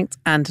Lynn Frank,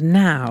 and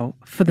now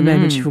for the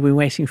moment you've all been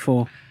waiting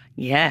for,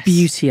 Yes.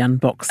 beauty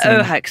unboxing.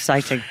 Oh, how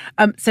exciting.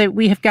 So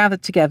we have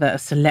gathered together a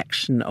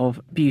selection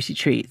of beauty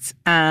treats,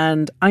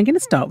 and I'm going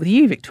to start with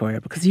you, Victoria,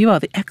 because you are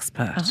the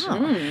expert.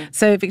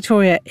 So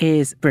Victoria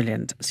is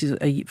brilliant. She's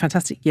a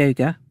fantastic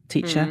yoga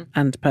teacher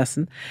and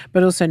person,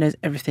 but also knows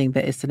everything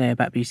there is to know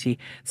about beauty.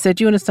 So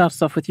do you want to start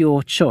us off with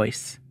your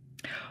choice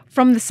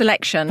From the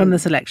selection. from the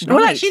selection? Well,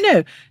 Right. actually,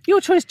 no. Your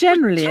choice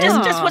generally is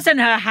Just what's in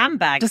her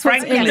handbag, Just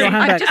what's in frankly. your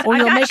handbag. I've or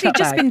your actually makeup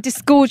just bag. been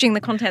disgorging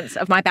the contents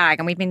of my bag,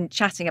 and we've been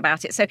chatting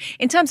about it. So,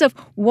 in terms of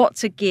what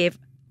to give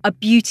a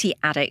beauty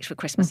addict for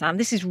Christmas, and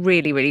this is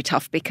really, really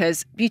tough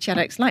because beauty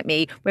addicts like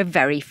me, we're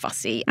very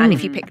fussy. And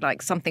if you pick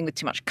like something with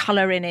too much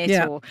colour in it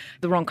Yeah. or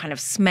the wrong kind of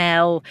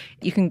smell,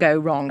 you can go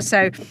wrong.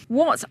 So,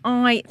 what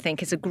I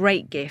think is a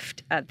great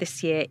gift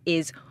this year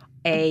is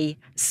a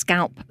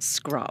scalp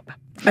scrub.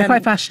 They're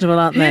quite fashionable,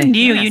 aren't they?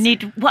 You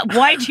need.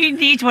 Why do you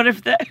need one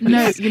of those?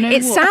 No, you know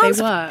It what? sounds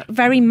They work.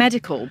 very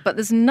medical, but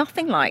there's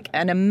nothing like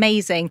an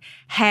amazing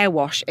hair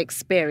wash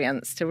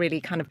experience to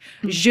really kind of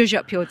zhuzh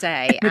up your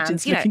day and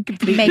Imogen's looking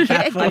completely make it a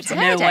baffled. good I've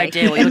hair no day.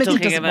 idea what you're Imogen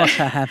talking doesn't about. wash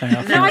her hair very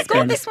often. No, let's I've be got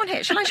honest. this one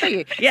here. Shall I show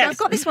you? Yes. So I've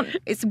got this one.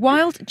 It's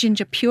Wild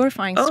Ginger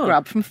Purifying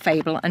Scrub from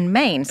Fable and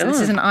Maine. So this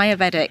is an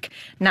Ayurvedic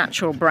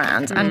natural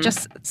brand. And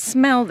just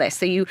smell this.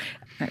 So you...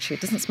 Actually,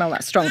 it doesn't smell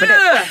that strong, but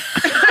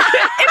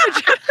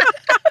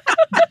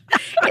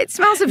it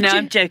smells of No,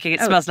 I'm joking. It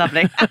smells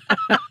lovely.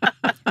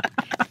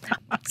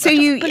 So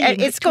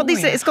it's got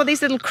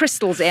these little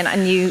crystals in,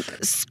 and you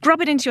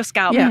scrub it into your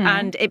scalp,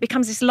 and it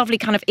becomes this lovely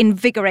kind of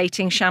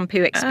invigorating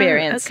shampoo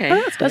experience. Okay.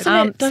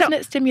 Doesn't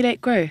it stimulate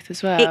growth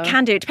as well? It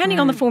can do, depending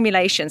on the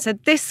formulation. So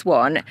this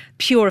one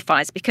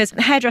purifies because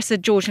hairdresser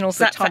George Is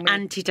Northwood that for told me.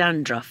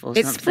 anti-dandruff or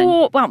It's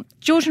something?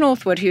 George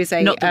Northwood, who is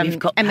a Not that we've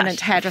got eminent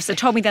past. hairdresser,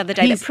 told me the other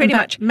day He's that pretty in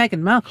much fact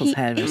Meghan Markle's he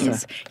hairdresser.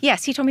 is.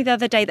 Yes, he told me the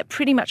other day that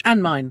pretty much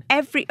And mine.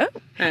 every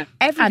And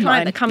client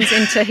mine. that comes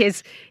into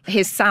his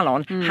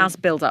salon has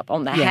build up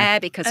on their hair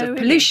because of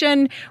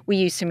pollution. We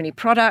use too many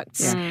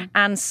products.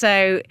 And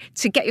so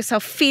to get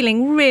yourself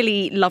feeling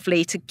really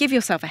lovely, to give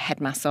yourself a head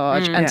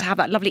massage and to have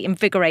that lovely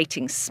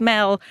invigorating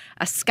smell,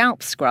 a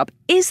scalp scrub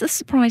is a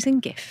surprising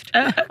gift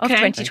of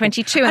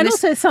 2022. And this-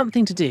 also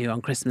something to do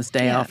on Christmas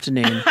Day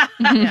afternoon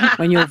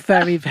when you're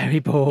very, very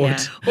bored.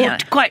 Or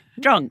quite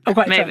drunk, Or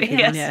quite maybe. drunk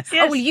even, yes.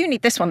 Oh, well, you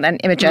need this one then,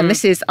 Imogen.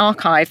 This is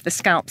Archive, the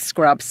scalp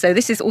scrub. So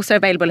this is also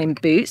available in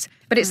Boots,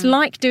 but it's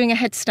like doing a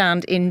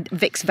headstand in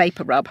Vicks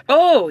Vapor Rub.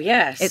 Oh,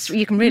 yes.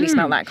 You can really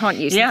smell that, can't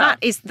you? So Yeah.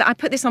 I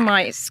put this on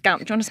my scalp.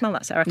 Do you want to smell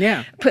that, Sarah?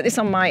 Yeah. Put this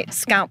on my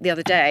scalp the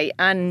other day,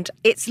 and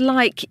it's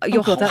like your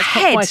God, whole that's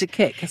head. quite a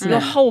kick, isn't your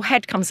it? whole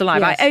head comes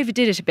alive. Yes. I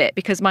overdid it a bit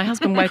because my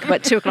husband woke up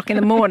at 2:00 in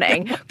the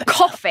morning,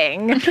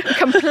 coughing,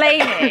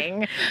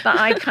 complaining that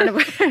I kind of.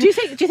 Do you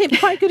think it'd be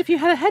quite good if you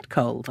had a head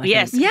cold? I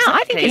Yes. think? Yeah,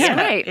 I think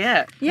exactly, it's great.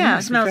 Yeah. Yeah.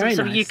 It smells Very of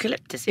sort of nice.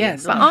 eucalyptus.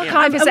 Yes. But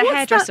Archive is And a what's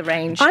hairdresser that?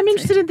 range. I'm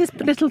interested in this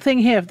little thing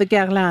here of the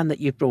Guerlain that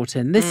you've brought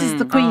in. This is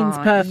the Queen's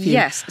perfume.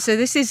 Yes, so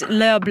this is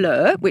l'heure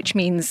bleue, which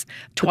means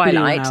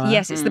twilight. hour.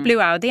 Yes, it's the blue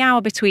hour, the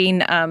hour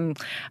between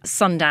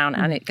sundown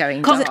and it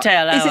going dark.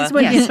 Cocktail hour. Is it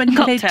when, Yes. when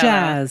you play Cocktail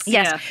hour. jazz?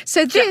 Yes. Yeah.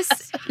 So this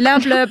l'heure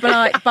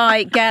bleue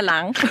by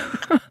Guerlain.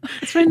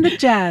 It's when the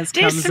jazz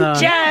Do comes some on.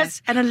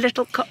 jazz and a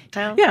little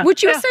cocktail. Yeah.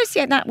 Would you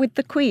associate that with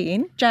the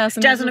Queen? Jazz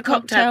and Jazz and a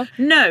cocktail.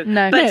 No.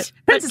 No. No, But,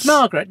 Princess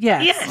Margaret,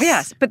 yes. Yes.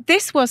 Yes, but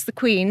this was the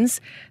Queen's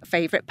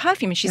favourite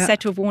perfume, and she's said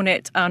to have worn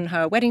it on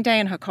her wedding day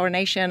and her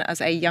coronation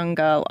as a young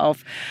girl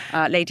of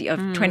lady of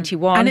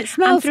 21. And it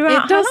smells,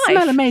 throughout it does her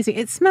life. smell amazing.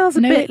 It smells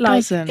a No, bit it like,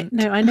 doesn't.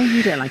 no, I know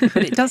you don't like it,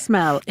 but it does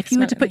smell. If you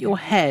were to put your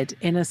head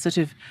in a sort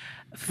of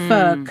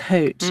fur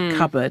coat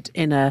cupboard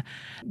in a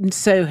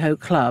Soho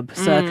club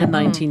circa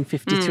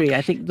 1953,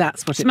 I think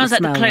that's what it Smells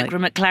would like the smell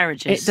cloakroom at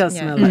Claridge's. It does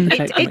smell like the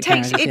cloakroom It at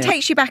takes Claridge's, it yeah.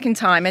 takes you back in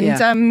time, and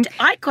Yeah.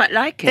 I quite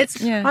like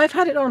it. I've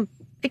had it on.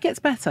 It gets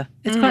better.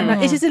 It's quite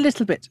nice. It is a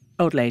little bit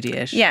old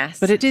lady-ish. Yes.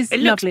 But it is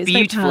It looks lovely. It's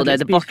very beautiful, powdery, though. it's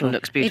The beautiful. bottle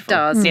looks It beautiful.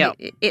 does. Yeah.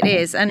 It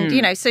is, and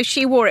you know, so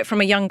she wore it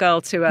from a young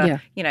girl to a, Yeah.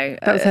 you know,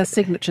 That was her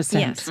signature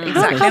scent. yes, I exactly.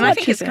 suppose. And I much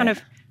think is it's kind it?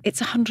 of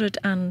it's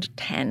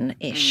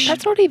 110-ish.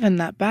 That's not even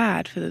that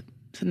bad for the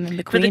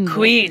Queen. For the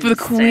Queen. For the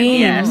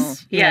Queen.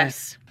 Yes.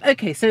 Yes.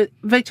 Okay, so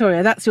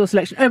Victoria, that's your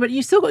selection. Oh, but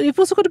you've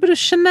also got a bit of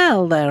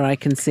Chanel there, I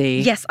can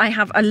see. Yes, I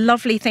have a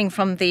lovely thing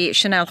from the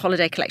Chanel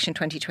Holiday Collection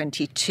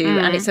 2022,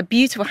 and it's a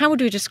beautiful. How would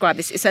we describe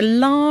this? It's a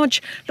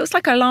large, looks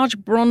like a large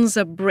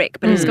bronzer brick,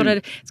 but it's got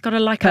a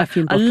like a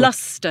Perfume bottle.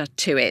 luster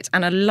to it,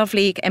 and a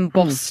lovely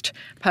embossed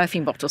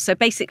perfume bottle. So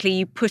basically,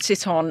 you put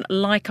it on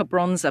like a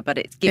bronzer, but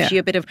it gives Yeah. you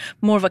a bit of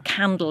more of a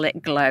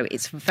candlelit glow.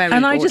 It's very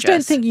And gorgeous. I just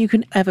don't think you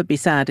can ever be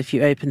sad if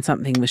you open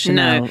something with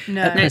Chanel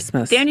No. at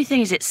Christmas. The only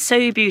thing is, it's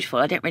so beautiful.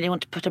 I don't really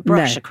want to put a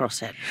brush No.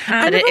 across it.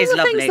 And But of it all is the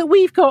lovely. things that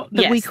we've got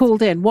that we Yes.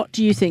 called in, what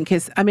do you think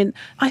is? I mean,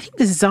 I think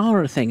the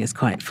Zara thing is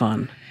quite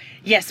fun.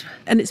 Yes.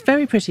 And it's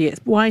very pretty. It's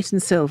white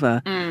and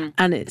silver,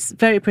 and it's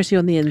very pretty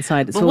on the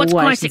inside. It's Well, all what's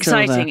white quite and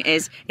silver. exciting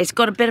is it's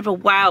got a bit of a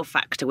wow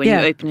factor when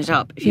Yeah. you open it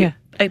up. If you Yeah.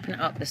 open it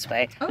up this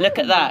way, look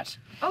at that.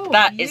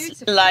 That is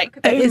beautiful. like,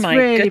 Look at oh It's my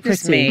really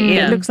goodness pretty. me.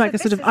 It looks like a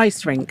sort of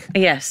ice rink.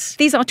 Yes.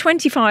 These are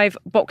 25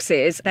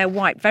 boxes. They're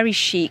white, very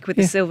chic with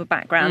the silver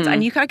backgrounds,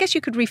 and I guess you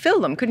could refill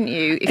them, couldn't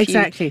you? If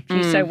Exactly.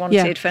 you so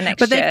wanted for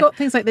next But year. they've got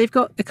things like they've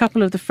got a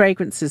couple of the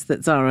fragrances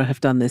that Zara have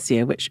done this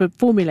year, which were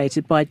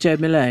formulated by Joe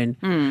Malone,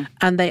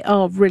 and they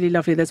are really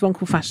lovely. There's one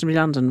called Fashionably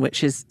London,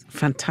 which is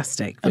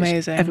fantastic, which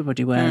Amazing.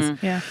 everybody wears.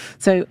 Yeah.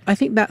 So I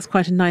think that's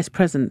quite a nice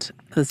present,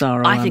 the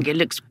Zara I one. think it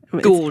looks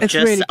It's gorgeous.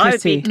 really I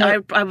would be. pretty.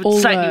 I would Although-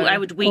 certainly. I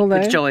would weep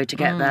with joy to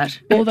get that.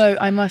 Although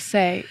I must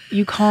say,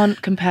 you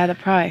can't compare the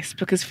price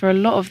because for a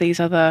lot of these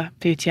other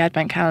beauty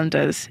advent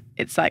calendars,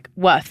 it's like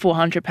worth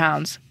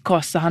 £400,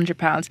 costs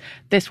 £100.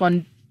 This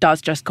one does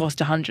just cost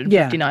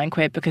 159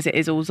 quid because it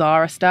is all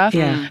Zara stuff.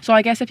 Yeah. So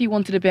I guess if you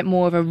wanted a bit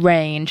more of a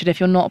range, and if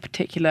you're not a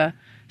particular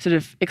sort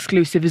of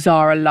exclusive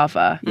Zara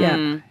lover,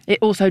 Yeah. it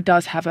also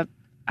does have a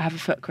have a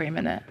foot cream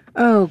in it.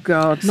 Oh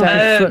God, not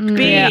So, a foot cream.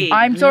 B. Yeah,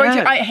 I'm sorry.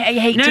 No. I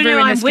hate No, to no,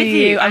 ruin I'm this for with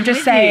you. I'm I'm just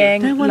with you.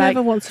 saying. No one like,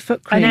 ever wants a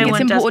foot I cream. know it's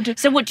one does. important.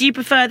 So what do you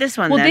prefer this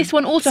one Well, then? this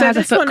one also has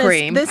a foot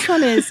cream. This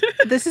one is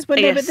no, Yes.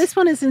 but this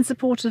one is in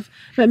support of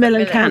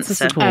Macmillan Cancer Cancer.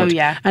 Support. Oh,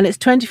 yeah. And it's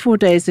 24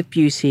 Days of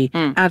Beauty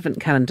Advent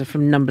Calendar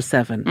from Number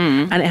 7.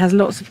 And it has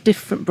lots of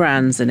different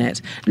brands in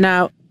it.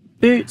 Now,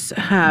 Boots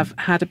have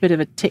had a bit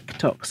of a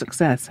TikTok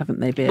success,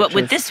 haven't they, Beatrice? What,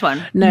 with this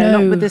one? No,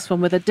 not No. with this one,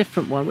 with a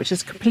different one, which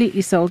is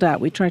completely sold out.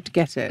 We tried to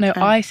get it. No,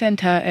 I sent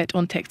her it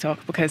on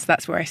TikTok because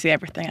that's where I see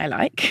everything I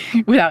like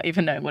without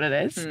even knowing what it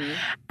is.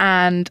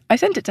 And I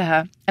sent it to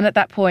her. And at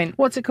that point,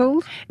 What's it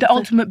called? the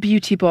Ultimate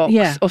Beauty Box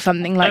Yeah. or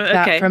something like Oh,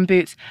 that okay. from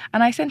Boots.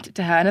 And I sent it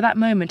to her. And at that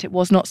moment, it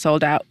was not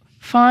sold out.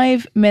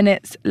 5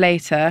 minutes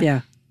later,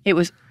 Yeah. it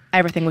was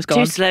everything was Too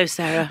gone. slow,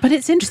 Sarah. But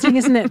it's interesting,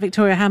 isn't it,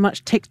 Victoria, how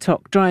much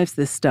TikTok drives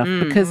this stuff?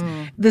 Because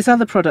this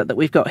other product that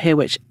we've got here,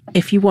 which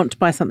if you want to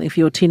buy something for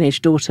your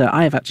teenage daughter,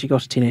 I have actually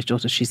got a teenage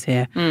daughter, she's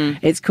here.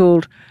 It's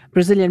called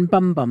Brazilian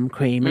Bum Bum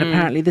Cream. And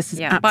apparently this is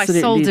by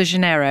absolutely... Sol de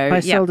Janeiro. By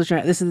yeah. Sol de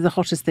Janeiro. This is the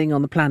hottest thing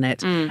on the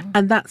planet.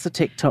 And that's a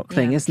TikTok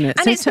thing, isn't it?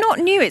 And So it's not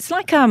new. It's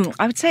like I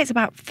would say it's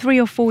about 3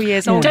 or 4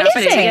 years old. Don't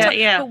now. you think? TikTok-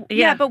 Yeah, but,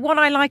 yeah. But what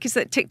I like is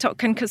that TikTok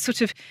can sort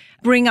of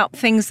bring up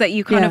things that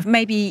you kind Yeah. of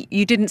maybe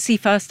you didn't see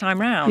first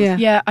time round. Yeah.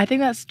 Yeah, I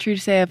think that's true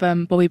to say of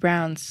Bobby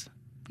Brown's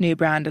new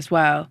brand as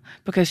well,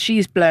 because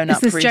she's blown Is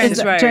up this recently.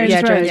 Jones Road? Jones Yeah,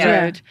 Road, Jones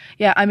yeah. Road.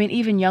 Yeah, I mean,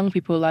 even young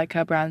people like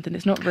her brand, and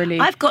it's not really.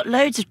 I've got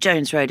loads of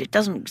Jones Road. It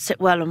doesn't sit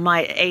well on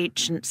my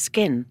ancient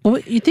skin. Well,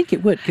 you'd think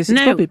it would, because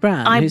it's Bobby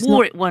Brown. I who's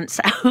wore not... it once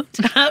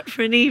out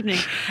for an evening,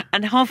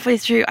 and halfway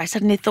through, I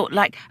suddenly thought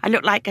I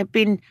looked like I'd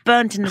been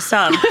burnt in the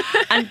sun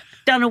and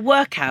done a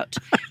workout.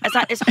 I was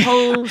like this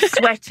whole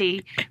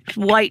sweaty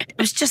white. It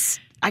was just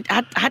I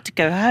had to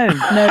go home.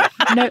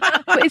 no,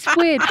 but it's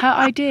weird. Her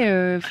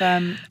idea of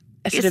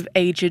a sort of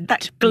aged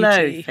That glow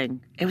beauty.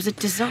 thing. It was a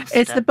disaster.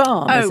 It's the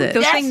balm, Oh, is it?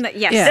 the Yes. thing that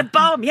yes. Yeah. The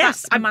balm,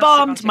 yes. That's I massive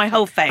balmed on my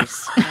whole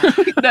face.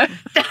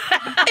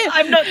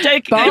 I'm not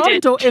joking. I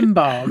did. Balmed or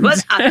embalmed? Well,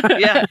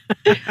 yeah.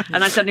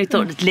 And I suddenly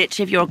thought,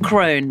 literally, if you're a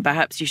crone,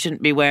 perhaps you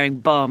shouldn't be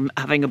wearing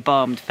having a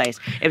balmed face.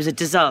 It was a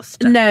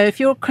disaster. No, if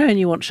you're a crone,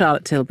 you want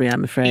Charlotte Tilbury,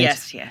 I'm afraid.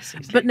 Yes, yes.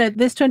 Exactly. But no,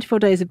 this 24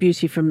 Days of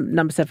Beauty from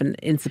Number 7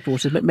 in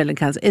support of Macmillan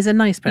Cancer is a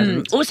nice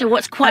present. Also,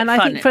 what's quite and fun...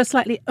 I think for a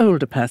slightly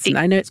older person,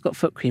 I know it's got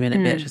foot cream in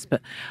it, Beatrice,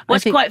 but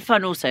What's I think quite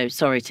fun also,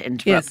 sorry to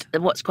interrupt,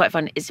 what's quite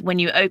fun is when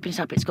you open it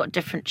up, it's got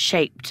different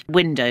shaped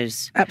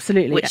windows.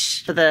 absolutely.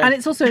 Which for the... And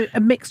it's also a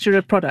mixture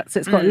of products.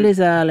 It's got Liz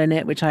Earle in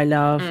it, which I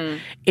love.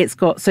 It's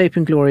got Soap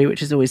and Glory,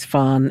 which is always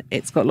fun.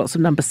 It's got lots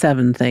of Number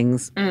 7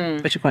 things,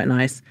 which are quite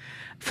nice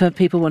for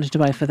people wanting to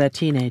buy for their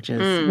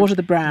teenagers. What are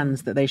the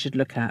brands that they should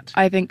look at?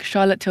 I think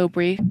Charlotte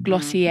Tilbury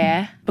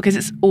Glossier, because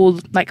it's all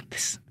like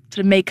this sort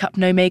of makeup,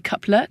 no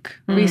makeup look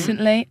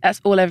recently. That's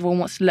all everyone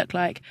wants to look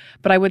like.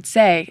 But I would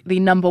say the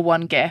number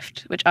one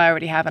gift, which I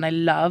already have and I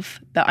love,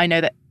 that I know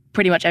that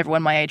pretty much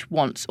everyone my age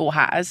wants or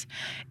has,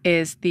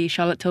 is the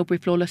Charlotte Tilbury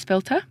Flawless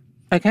Filter.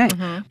 Okay.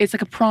 It's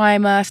like a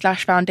primer /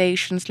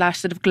 foundation /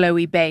 sort of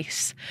glowy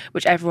base,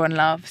 which everyone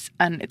loves,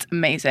 and it's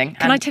amazing.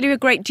 Can I tell you a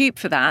great dupe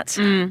for that?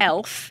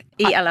 Elf,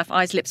 ELF,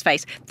 Eyes, Lips,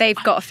 Face. They've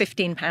got a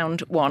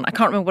 £15 one. I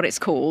can't remember what it's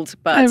called,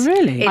 but Oh,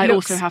 really? it I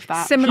looks also have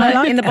that. similar I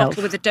like in the Elf.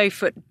 bottle with a doe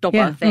foot dobber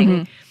Yeah.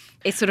 thing.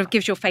 It sort of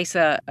gives your face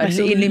an sort of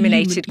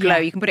illuminated glow. yeah.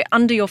 You can put it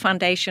under your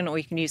foundation or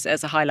you can use it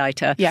as a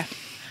highlighter. Yeah.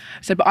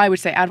 So, but I would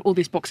say out of all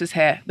these boxes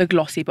here, the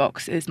glossy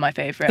box is my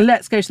favourite.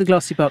 Let's go to the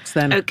glossy box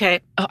then. Okay.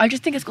 I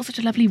just think it's got such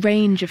a lovely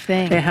range of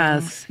things. It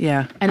has,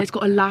 yeah. And it's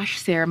got a lash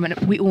serum, and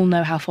we all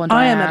know how fond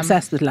I I am. am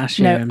obsessed with lash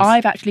No, serums.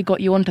 I've actually got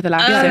you onto the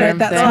lash Yeah, serum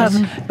that's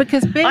thing.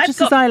 because Beatrice's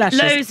got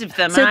eyelashes. loads of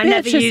them and I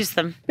never use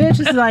them.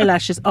 Beatrice's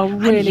eyelashes are I'm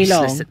really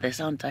useless long. at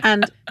this, aren't I?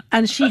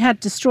 And she had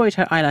destroyed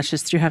her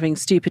eyelashes through having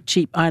stupid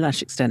cheap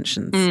eyelash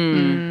extensions.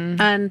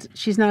 And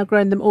she's now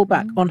grown them all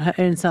back on her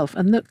own self.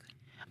 And look,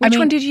 Which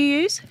one did you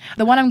use?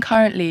 The one I'm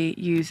currently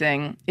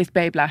using is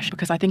Babe Lash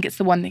because I think it's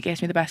the one that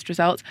gives me the best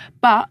results.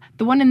 But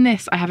the one in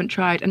this I haven't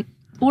tried, and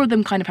all of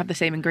them kind of have the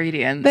same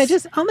ingredients.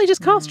 aren't they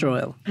just castor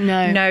oil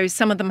no. No,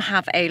 some of them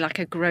have a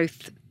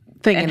growth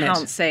thing in it?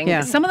 enhancing.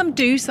 Yeah. Some of them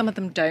do, some of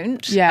them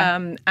don't. Yeah.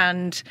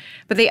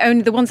 But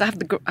the ones that have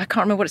I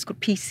can't remember what it's called,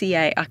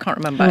 PCA. I can't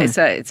remember. It's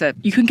a.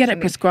 You can get it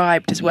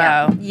prescribed as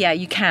well. Yeah,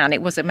 you can.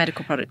 It was a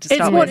medical product to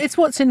start with. It's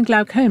what's in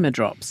glaucoma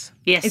drops.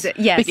 yes. Is it?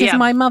 Yes. Because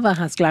my mother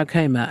has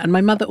glaucoma, and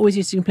my mother always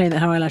used to complain that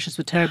her eyelashes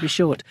were terribly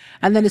short.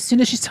 And then as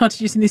soon as she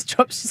started using these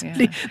drops,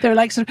 they were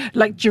like sort of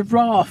like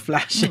giraffe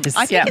lashes.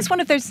 I think it's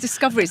one of those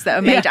discoveries that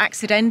are made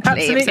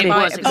accidentally. Absolutely. It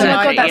was Oh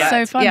my exactly, god, that's yeah.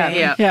 so funny.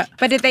 Yeah. Yeah.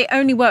 But they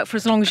only work for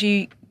as long as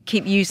you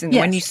keep using them.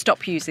 When Yes. you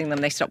stop using them,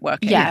 they stop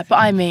working. Yeah, but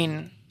I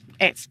mean,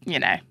 it's,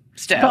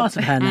 Still. Part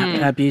of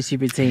her beauty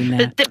routine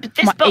now. But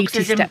this My box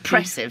is 80-step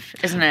impressive,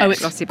 isn't it? Oh, it's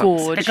Glossy box.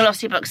 gorgeous. The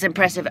glossy box is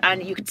impressive,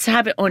 and you could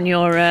have it on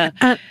your.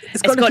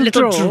 It's got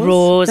little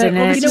drawers in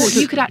They're it. You know what?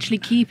 obviously- You could actually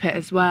keep it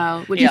as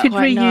well, which You is could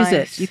quite reuse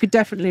nice. it. You could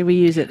definitely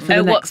reuse it for the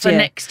next what for year.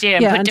 next year?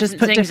 Yeah, and and put just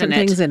put different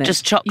things in it.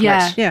 Just chocolate.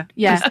 Yeah.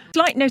 Yeah.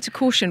 Slight note of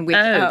caution with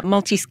Oh.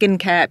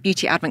 multi-skincare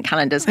beauty advent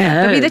calendars. Oh.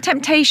 There'll be the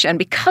temptation,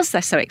 because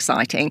they're so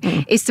exciting,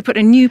 is to put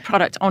a new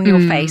product on your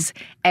face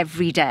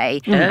every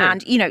day.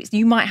 And,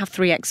 you might have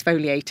 3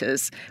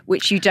 exfoliators,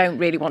 which you don't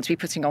really want to be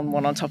putting on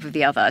one on top of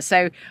the other.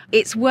 So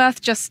it's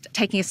worth just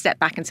taking a step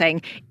back and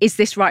saying, is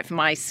this right for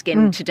my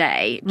skin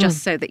today?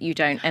 Just so that you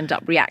don't end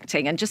up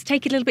reacting, and just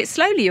take it a little bit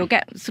slowly. You'll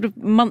get sort of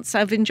months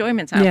of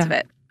enjoyment out of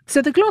it.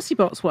 So the Glossy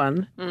Box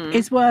one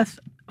is worth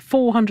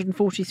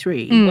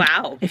 £443.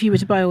 Wow. If you were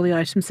to buy all the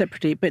items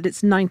separately, but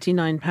it's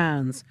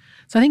 £99.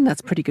 So I think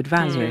that's pretty good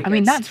value. I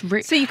mean, that's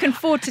really. So you can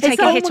afford to take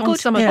oh a my hit on God,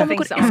 some of yeah. the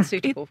things that aren't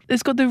suitable.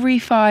 It's got the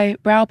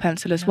Refi brow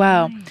pencil as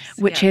well,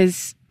 which yeah.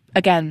 is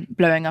again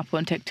blowing up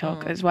on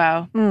TikTok as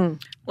well.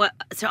 Well,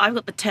 so I've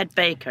got the Ted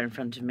Baker in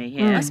front of me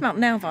here. I smelled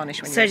nail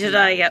varnish when you So were did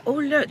I. Oh,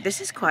 look,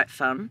 this is quite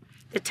fun.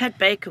 The Ted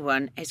Baker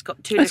one, it's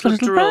got 2 it's got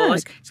little a little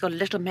drawers. bag. It's got a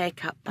little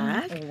makeup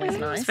bag. Always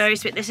nice. It's very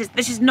sweet. This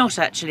is not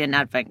actually an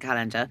advent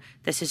calendar.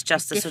 This is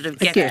just a sort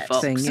of A gift box.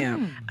 thing, yeah.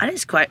 And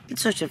it's quite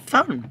sort of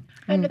fun.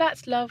 Oh, no,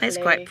 that's lovely. It's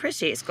quite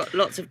pretty. It's got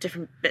lots of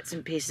different bits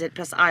and pieces,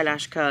 plus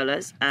eyelash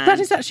curlers. And That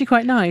is actually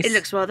quite nice. It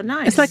looks rather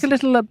nice. It's like a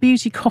little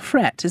beauty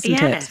coffret, isn't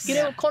Yes. it? You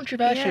know,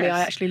 controversially, Yes.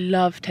 I actually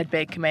love Ted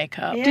Baker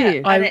makeup. Yeah. Do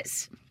you? And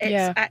it's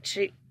yeah.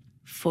 actually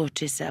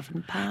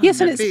 £47.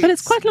 Yes, and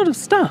it's quite a lot of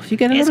stuff. You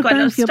get a It's lot of quite a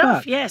bang lot of for your stuff,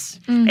 buck. yes.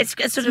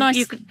 It's sort of, nice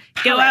you could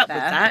go palette out there,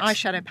 with that.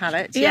 eyeshadow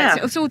palette. Yeah.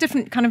 It's all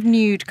different kind of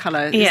nude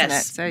colours,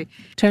 Yes. isn't it?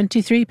 So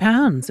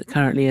 £23 it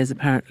currently is,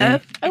 apparently.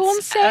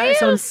 on sale?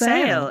 It's on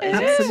sale, is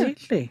it?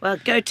 Absolutely. Well,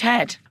 go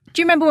Ted.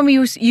 do you remember when we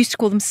used to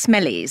call them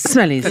smellies?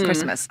 Smellies. For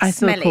Christmas. I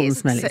still call them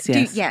smellies, So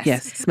yes. yes.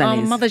 Yes, Our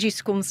smellies. mothers used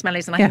to call them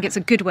smellies, and I Yeah. think it's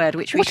a good word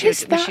which we What is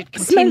should that?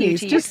 continue Smellies,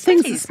 to just use.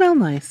 things that Smellies. smell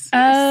nice. So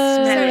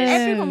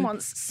everyone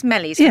wants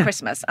smellies for Yeah.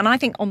 Christmas, and I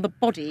think on the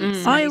body,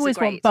 smellies I are always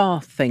great.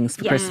 want bath things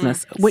for Yeah.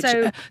 Christmas. Which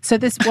So- so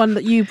this one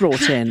that you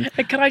brought in,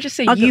 Can I just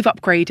say, you've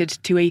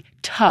upgraded to a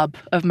tub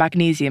of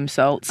magnesium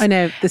salts. I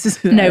know this is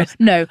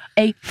No,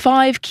 a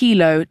 5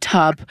 kilo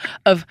tub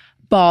of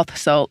bath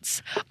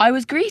salts. I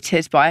was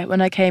greeted by it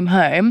when I came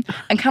home,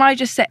 and can I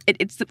just say,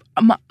 it's the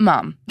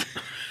mum.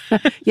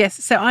 Yes,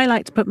 so I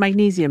like to put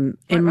magnesium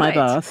in my right.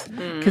 bath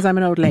because I'm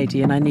an old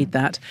lady and I need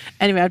that.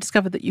 Anyway, I've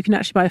discovered that you can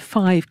actually buy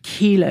 5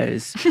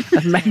 kilos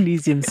of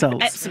magnesium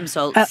salts. Epsom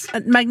salts.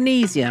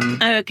 Magnesium.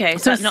 Oh, okay.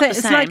 So it's not the it's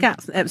same. like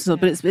Epsom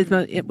salt, but it's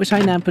which I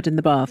now put in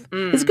the bath.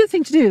 It's a good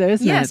thing to do, though,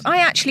 isn't Yes, it? I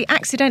actually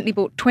accidentally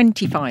bought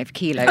 25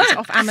 kilos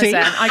off Amazon.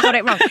 I got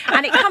it wrong.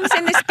 And it comes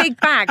in this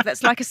big bag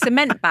that's like a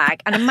cement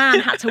bag, and a man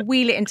had to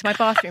wheel it into my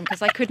bathroom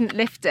because I couldn't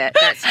lift it.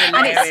 That's And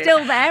it's hilarious.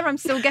 still there. I'm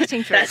still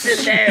getting through That's it.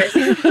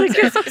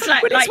 hilarious. It's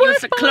like you're worth buying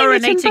it in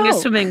chlorinating a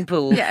bulk. swimming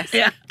pool. Yes.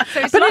 Yeah. So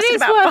it's But lasted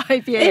about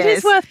 5 years. It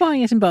is worth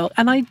buying it in bulk,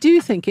 and I do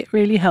think it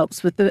really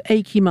helps with the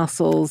achy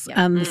muscles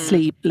and the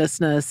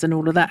sleeplessness and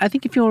all of that. I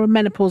think if you're a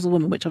menopausal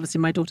woman, which obviously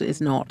my daughter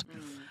is not,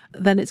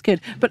 then it's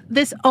good. But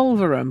this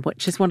Olverum,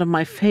 which is one of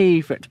my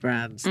favourite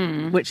brands,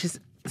 which is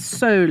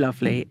so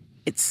lovely,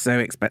 it's so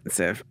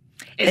expensive.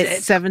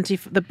 It's 70.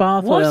 The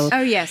bath oil.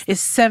 Oh, yes. is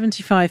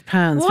 £75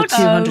 for What?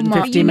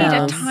 250 You need a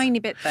mils. tiny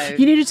bit, though.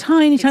 You need a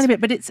tiny bit,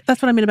 but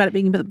that's what I mean about it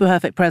being the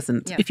perfect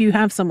present. Yeah. If you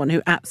have someone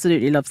who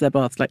absolutely loves their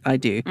baths like I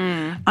do,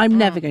 I'm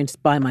never going to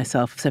buy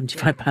myself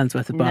 £75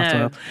 worth of bath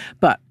No. oil.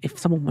 But if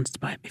someone wants to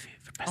buy it for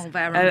present,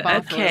 Olverum bath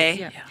oils, okay.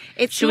 yeah.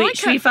 It's Should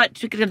like we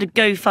get a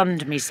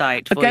GoFundMe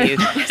site for you?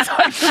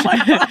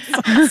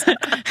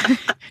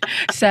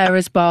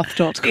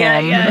 sarahsbath.com.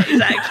 Yeah,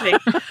 exactly.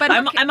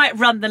 I might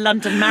run the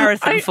London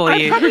Marathon for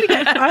you.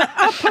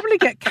 I'll probably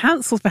get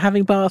cancelled for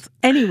having baths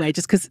anyway,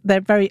 just because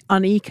they're very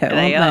uneco,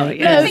 They aren't are, they?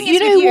 yeah. No, The thing you is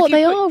with know you, if what? you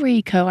They put- are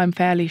eco, I'm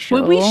fairly sure.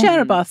 Well, we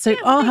share a bath, so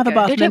I'll have a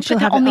bath, They and then don't she'll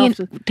put that have on it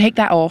the. after. Take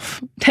that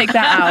off. Take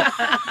that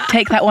out.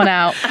 Take that one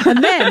out.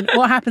 And then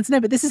what happens? No,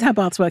 but this is how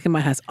baths work in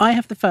my house. I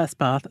have the first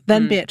bath,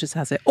 then Beatrice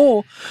has it.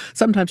 Or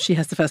sometimes she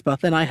has the first bath,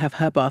 then I have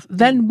her bath.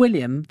 Then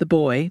William, the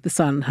boy, the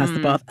son, has the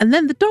bath. And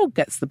then the dog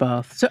gets the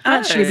bath. So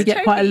actually, we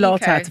get quite a Totally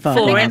lot eco. out of our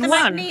Four bath. in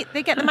one.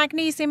 They get the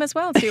magnesium as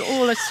well, so you're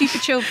all a super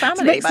chilled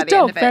family It makes by the the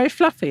end dog of it. very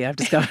fluffy, I've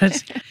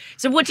discovered.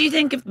 So what do you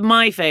think of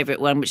my favourite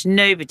one, which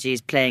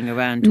nobody's playing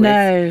around with?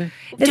 No.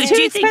 It's Do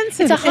too you think-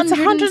 expensive. It's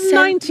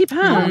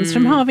 £190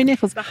 from Harvey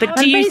Nichols. But And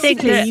do you think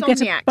basically that- you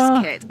get a Insomniacs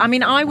bath? kit. I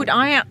mean,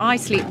 I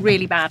sleep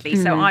really badly,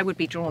 so I would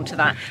be drawn to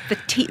that.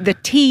 The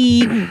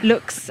tea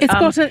looks. It's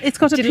got a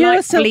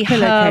pure silk delightfully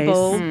pillowcase.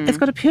 herbal. It's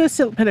got a pure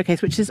silk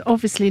pillowcase, which is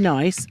obviously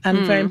nice and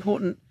very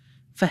important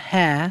for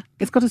hair.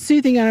 It's got a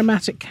soothing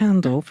aromatic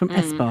candle from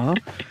Espar.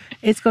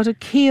 It's got a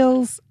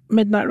Kiehl's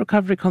Midnight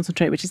Recovery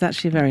Concentrate, which is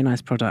actually a very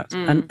nice product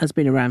and has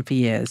been around for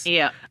years.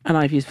 Yeah. And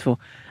I've used before.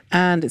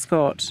 And it's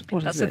got,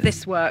 what is So it?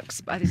 This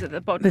Works. I think it's at the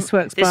bottom. This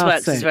Works This bath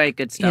works soap. is very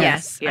good stuff.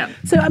 Yes. Yeah.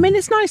 So, I mean,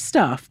 it's nice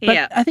stuff, but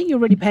Yeah. I think you're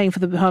already paying for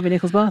the Harvey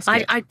Nichols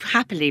basket. I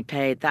happily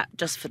paid that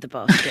just for the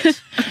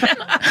basket.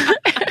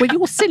 Well,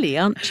 you're silly,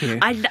 aren't you?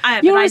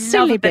 You're a love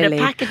silly a bit Billy.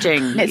 of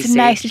packaging. It's you a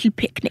nice see. little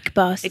picnic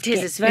basket. It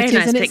is. It's very It is,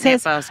 nice and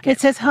picnic basket.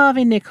 It says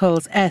Harvey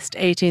Nichols Est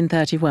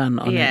 1831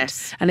 on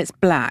Yes. it. And it's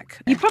black.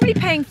 You're probably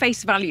paying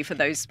face value for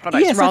those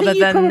products Yes, I rather think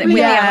you than probably with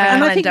the are. advent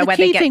And I think calendar the where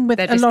key they get thing with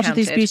they're a lot of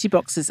these discounted. beauty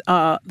boxes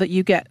are that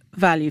you get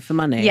value for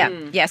money.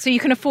 Yeah. So you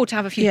can afford to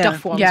have a few Yeah.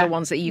 Duff ones Yeah. or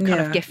ones that you kind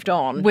Yeah. of gift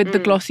on. With the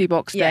glossy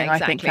box Yeah, thing, I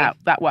think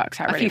exactly. that works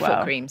out A really few well.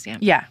 foot creams, yeah.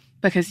 Yeah,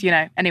 because,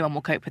 anyone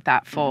will cope with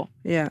that for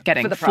Yeah,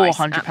 getting For the price,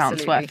 £400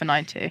 absolutely. worth for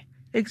 90.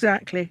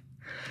 exactly.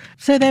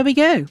 So there we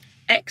go.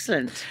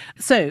 Excellent.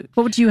 So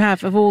what would you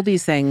have of all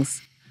these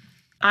things?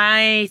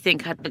 I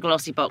think the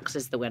glossy box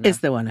is the winner. Is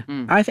the winner.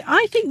 I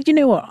think, you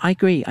know what? I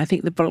agree. I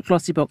think the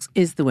glossy box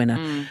is the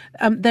winner.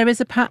 There is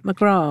a Pat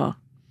McGrath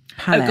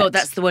palette. Oh God,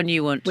 that's the one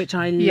you want. which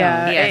I love.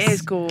 Yeah, Yes. it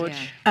is gorgeous.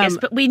 Yes,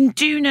 but we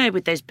do know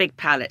with those big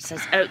palettes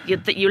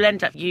that you'll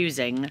end up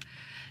using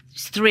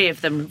 3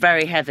 of them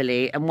very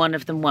heavily and 1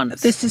 of them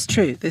once. This is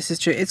true.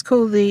 It's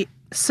called the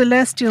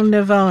Celestial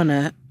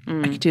Nirvana.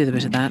 I could do the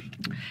bit of that.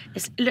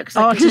 It looks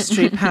like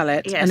Artistry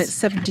palette, Yes. and it's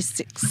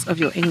 76 of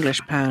your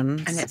English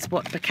pounds. and it's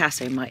what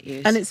Picasso might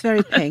use. And it's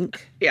very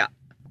pink. yeah.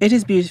 It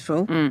is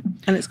beautiful. And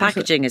it's got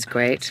Packaging is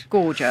great.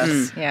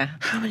 Gorgeous. Yeah.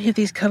 how many of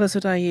these colours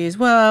would I use?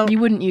 Well, You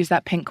wouldn't use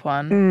that pink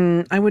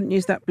one. I wouldn't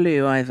use that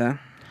blue either.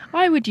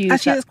 I would use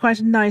Actually, that. that's quite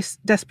a nice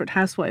Desperate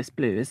Housewives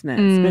blue, isn't it?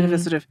 It's a bit of a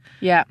sort of...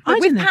 Yeah. I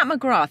With don't know. Pat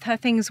McGrath, her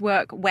things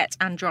work wet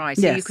and dry,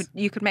 so Yes.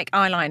 you could make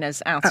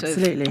eyeliners out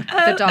Absolutely. of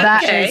the dark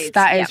That shades. is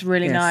that Yeah. is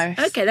really Yes.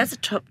 nice. Okay, that's a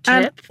top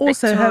And tip.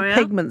 also Victoria.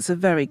 her pigments are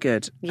very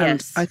good.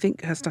 Yes. And I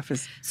think her stuff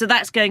is... So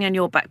that's going in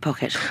your back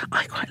pocket.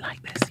 I quite like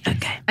this.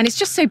 Okay. And it's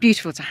just so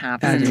beautiful to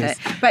have, It isn't is. it?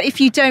 But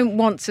if you don't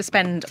want to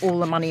spend all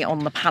the money on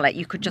the palette,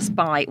 you could just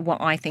buy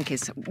what I think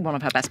is one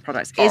of her best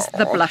products, is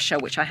the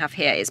blusher, which I have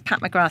here. It's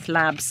Pat McGrath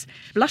Labs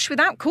Blush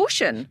Without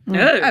Caution.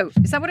 Oh.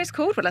 Is that what it's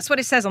called? Well, that's what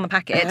it says on the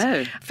packet.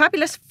 Oh.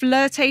 Fabulous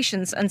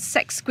flirtations and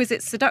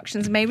sexquisite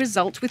seductions may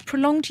result with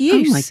prolonged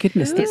use. Oh, my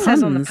goodness, the It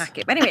says on the puns.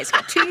 packet. But anyway, it's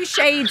got 2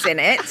 shades in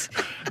it,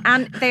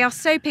 and they are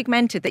so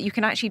pigmented that you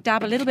can actually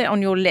dab a little bit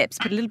on your lips,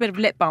 put a little bit of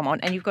lip balm on,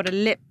 and you've got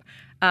a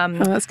Oh,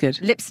 that's good.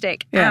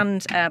 lipstick Yeah.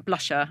 and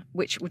blusher,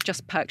 which would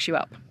just perks you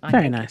up. I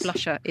Very think nice.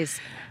 Blusher is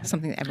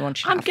something that everyone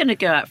should I'm have. going to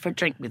go out for a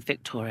drink with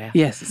Victoria.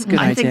 Yes, it's a good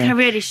I idea. think I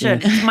really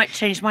should. Yes. It might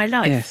change my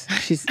life. Yes,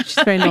 she's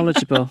very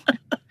knowledgeable.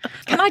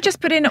 Can I just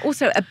put in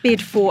also a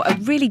bid for a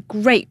really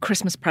great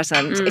Christmas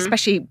present,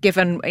 especially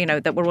given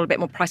that we're all a bit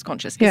more price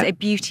conscious? Yeah. Is a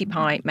Beauty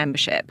Pie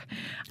membership.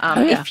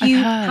 yeah. If you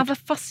I've heard. have a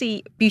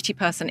fussy beauty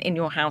person in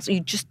your house, or you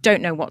just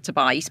don't know what to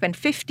buy, you spend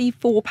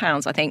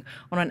 £54, I think,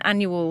 on an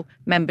annual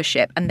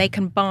membership, and they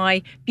can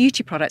buy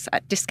beauty products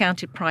at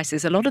discounted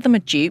prices. A lot of them are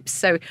dupes,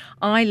 so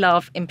I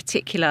love, in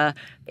particular,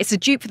 it's a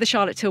dupe for the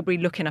Charlotte Tilbury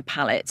Look in a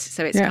palette.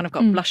 So it's Yeah. kind of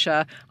got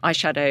blusher,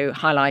 eyeshadow,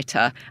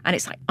 highlighter, and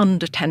it's like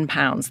under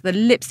 £10. The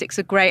lipsticks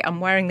are great. I'm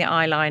wearing the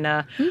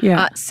eyeliner.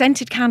 Yeah.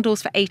 Scented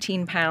candles for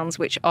 £18,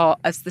 which are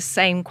as the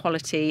same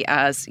quality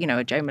as,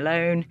 a Jo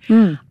Malone.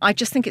 I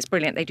just think it's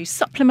brilliant. They do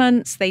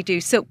supplements, they do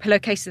silk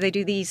pillowcases, they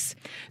do these.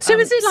 So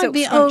is it like silk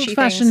the scrunchy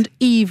old-fashioned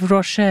things. Yves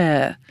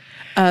Rocher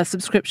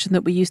subscription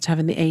that we used to have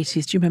in the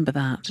 80s? Do you remember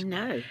that?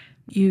 No.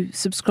 You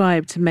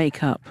subscribe to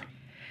makeup.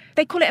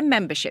 They call it a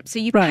membership. So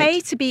you Right. pay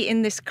to be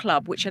in this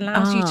club, which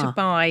allows you to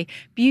buy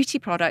beauty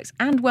products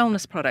and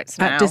wellness products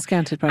now At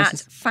discounted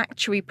prices. at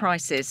factory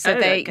prices. So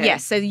okay.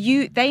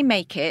 they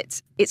make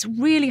it. It's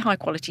really high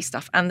quality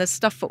stuff, and there's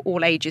stuff for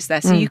all ages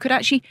there. So you could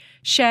actually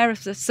share a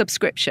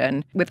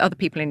subscription with other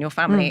people in your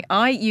family.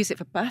 I use it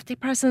for birthday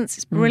presents.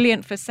 It's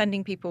brilliant for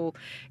sending people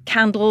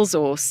candles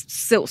or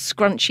silk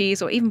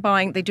scrunchies, or even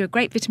buying. They do a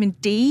great vitamin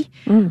D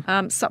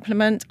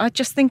supplement. I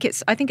think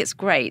it's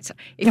great.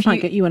 I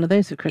might get you one of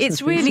those for Christmas.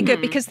 It's really good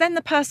because then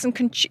the person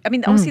can.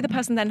 Obviously, the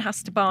person then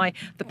has to buy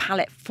the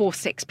palette for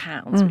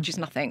 £6, which is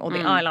nothing, or the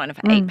eyeliner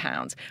for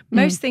 £8.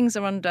 Most things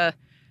are under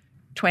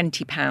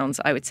 £20,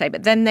 I would say,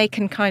 but then they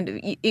can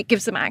it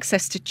gives them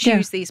access to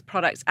choose these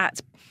products at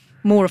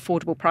more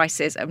affordable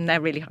prices, and they're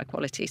really high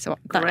quality. So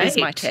that is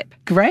my Great. tip.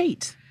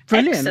 Great.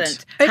 Brilliant.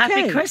 Excellent. Okay.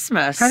 Happy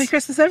Christmas. Happy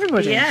Christmas,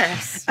 everybody.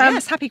 Yes.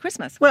 Yes, happy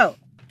Christmas. Well,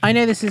 I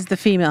know this is the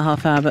female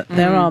half hour, but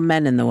there are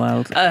men in the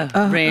world. Oh,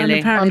 and really?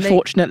 apparently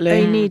Unfortunately.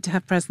 They need to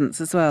have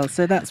presents as well,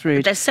 so that's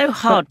rude. They're so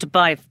hard to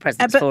buy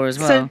presents for as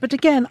well. But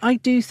again, I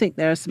do think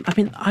there are some... I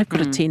mean, I've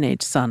got a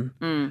teenage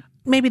son.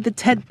 Maybe the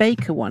Ted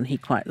Baker one he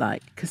quite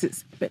like, because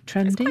it's a bit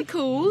trendy. Quite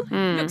cool.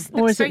 Looks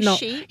Or is it very not?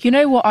 chic. You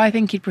know what I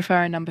think he'd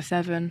prefer in number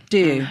 7? Do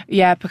you?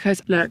 Yeah,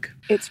 because look,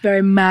 it's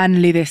very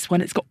manly, this one.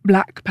 It's got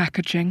black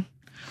packaging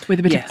with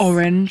a bit Yes. of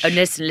orange. Oh,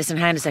 listen,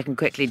 hang on a second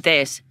quickly.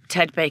 This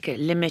Ted Baker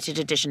limited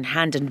edition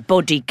hand and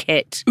body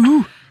kit.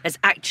 Ooh. It's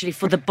actually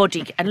for the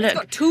body. And look,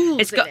 got tools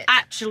It's in got it.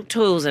 actual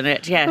tools in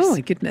it. Yes. Oh,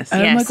 my goodness.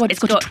 Oh my God, it's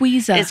got a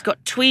tweezer. It's got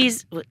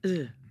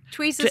tweezers.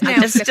 Tweezers,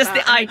 nail Just clipper.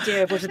 the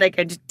idea of what are they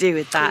going to do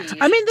with that?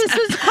 I mean, this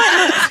is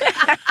quite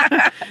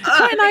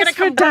nice for a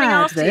come running dad,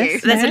 after you.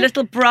 this. There's no? a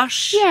little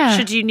brush, Yeah.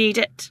 should you need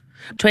it.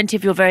 20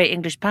 of your very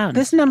English pounds.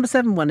 This number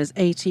 7 one is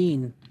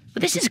 18.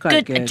 But this which is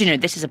quite good. Do you know,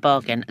 this is a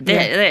bargain. Yeah.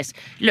 This.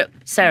 Look,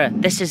 Sarah,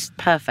 this is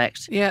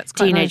perfect. Yeah, it's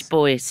quite Teenage nice.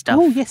 boy stuff.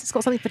 Oh, yes, it's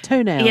got something for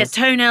toenails. Yeah,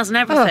 toenails and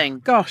everything.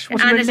 Oh, gosh,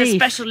 what a And there's a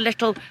relief. special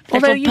little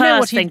Although you know purse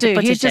what thing he'd to do,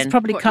 put he'd it just in.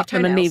 probably What, cut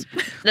your them and leave.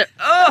 No,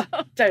 oh,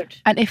 don't.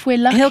 And if we're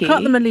lucky, He'll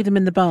cut them and leave them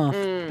in the bath.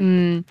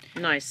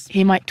 Nice.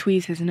 he might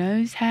tweeze his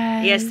nose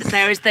hair. Yes,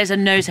 there's a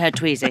nose hair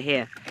tweezer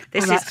here.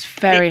 This that's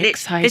very This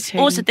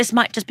exciting. this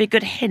might just be a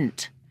good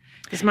hint.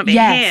 This might be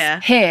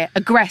Yes, here,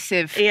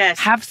 aggressive. Yes.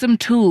 Have some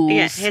tools.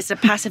 Yes, here's a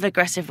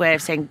passive-aggressive way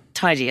of saying,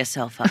 tidy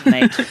yourself up,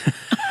 mate.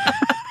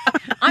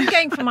 I'm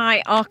going for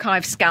my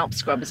archive scalp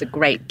scrub as a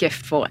great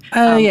gift for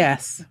Oh,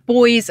 yes.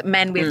 boys,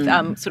 men with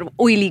sort of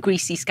oily,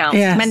 greasy scalps.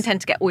 Yes. Men tend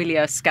to get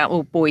oilier scalp,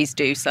 or boys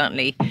do,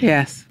 certainly.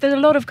 Yes. There's a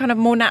lot of kind of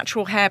more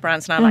natural hair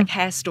brands now, like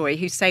Hair Story,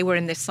 who say we're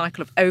in this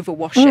cycle of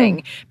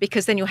overwashing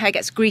because then your hair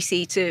gets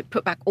greasy to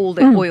put back all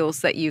the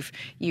oils that you've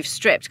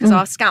stripped, because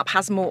our scalp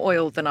has more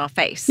oil than our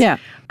face. Yeah.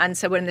 And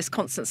so we're in this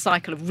constant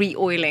cycle of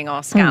re-oiling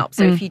our scalp.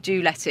 So if you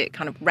do let it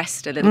kind of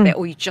rest a little bit,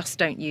 or you just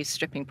don't use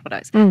stripping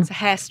products, so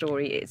Hair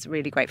Story is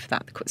really great for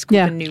that. It's called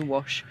Yeah. the New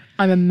Wash.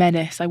 I'm a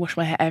menace. I wash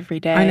my hair every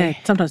day. I know,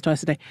 sometimes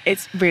twice a day.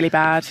 It's really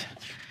bad.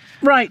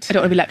 Right. I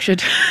don't want to be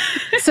lectured.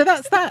 So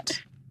that's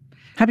that.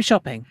 Happy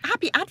shopping.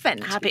 Happy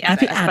Advent. Happy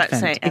Happy Advent. I was about to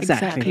say, Advent.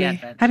 Exactly. Exactly.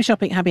 Advent. Happy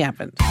shopping, happy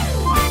Advent.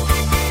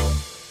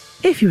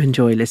 If you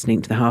enjoy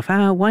listening to The Half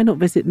Hour, why not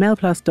visit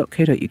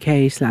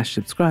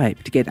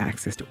mailplus.co.uk/subscribe to get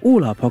access to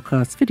all our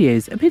podcasts,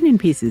 videos, opinion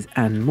pieces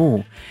and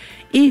more.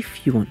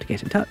 If you want to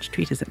get in touch,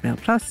 tweet us at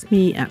mailplus,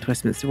 me at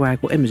Westminster Wag,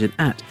 or Imogen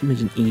at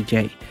Imogen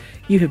EJ.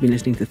 You have been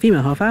listening to The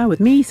Female Half Hour with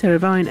me, Sarah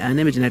Vine, and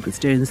Imogen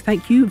Edwards-Jones.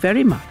 Thank you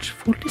very much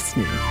for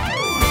listening.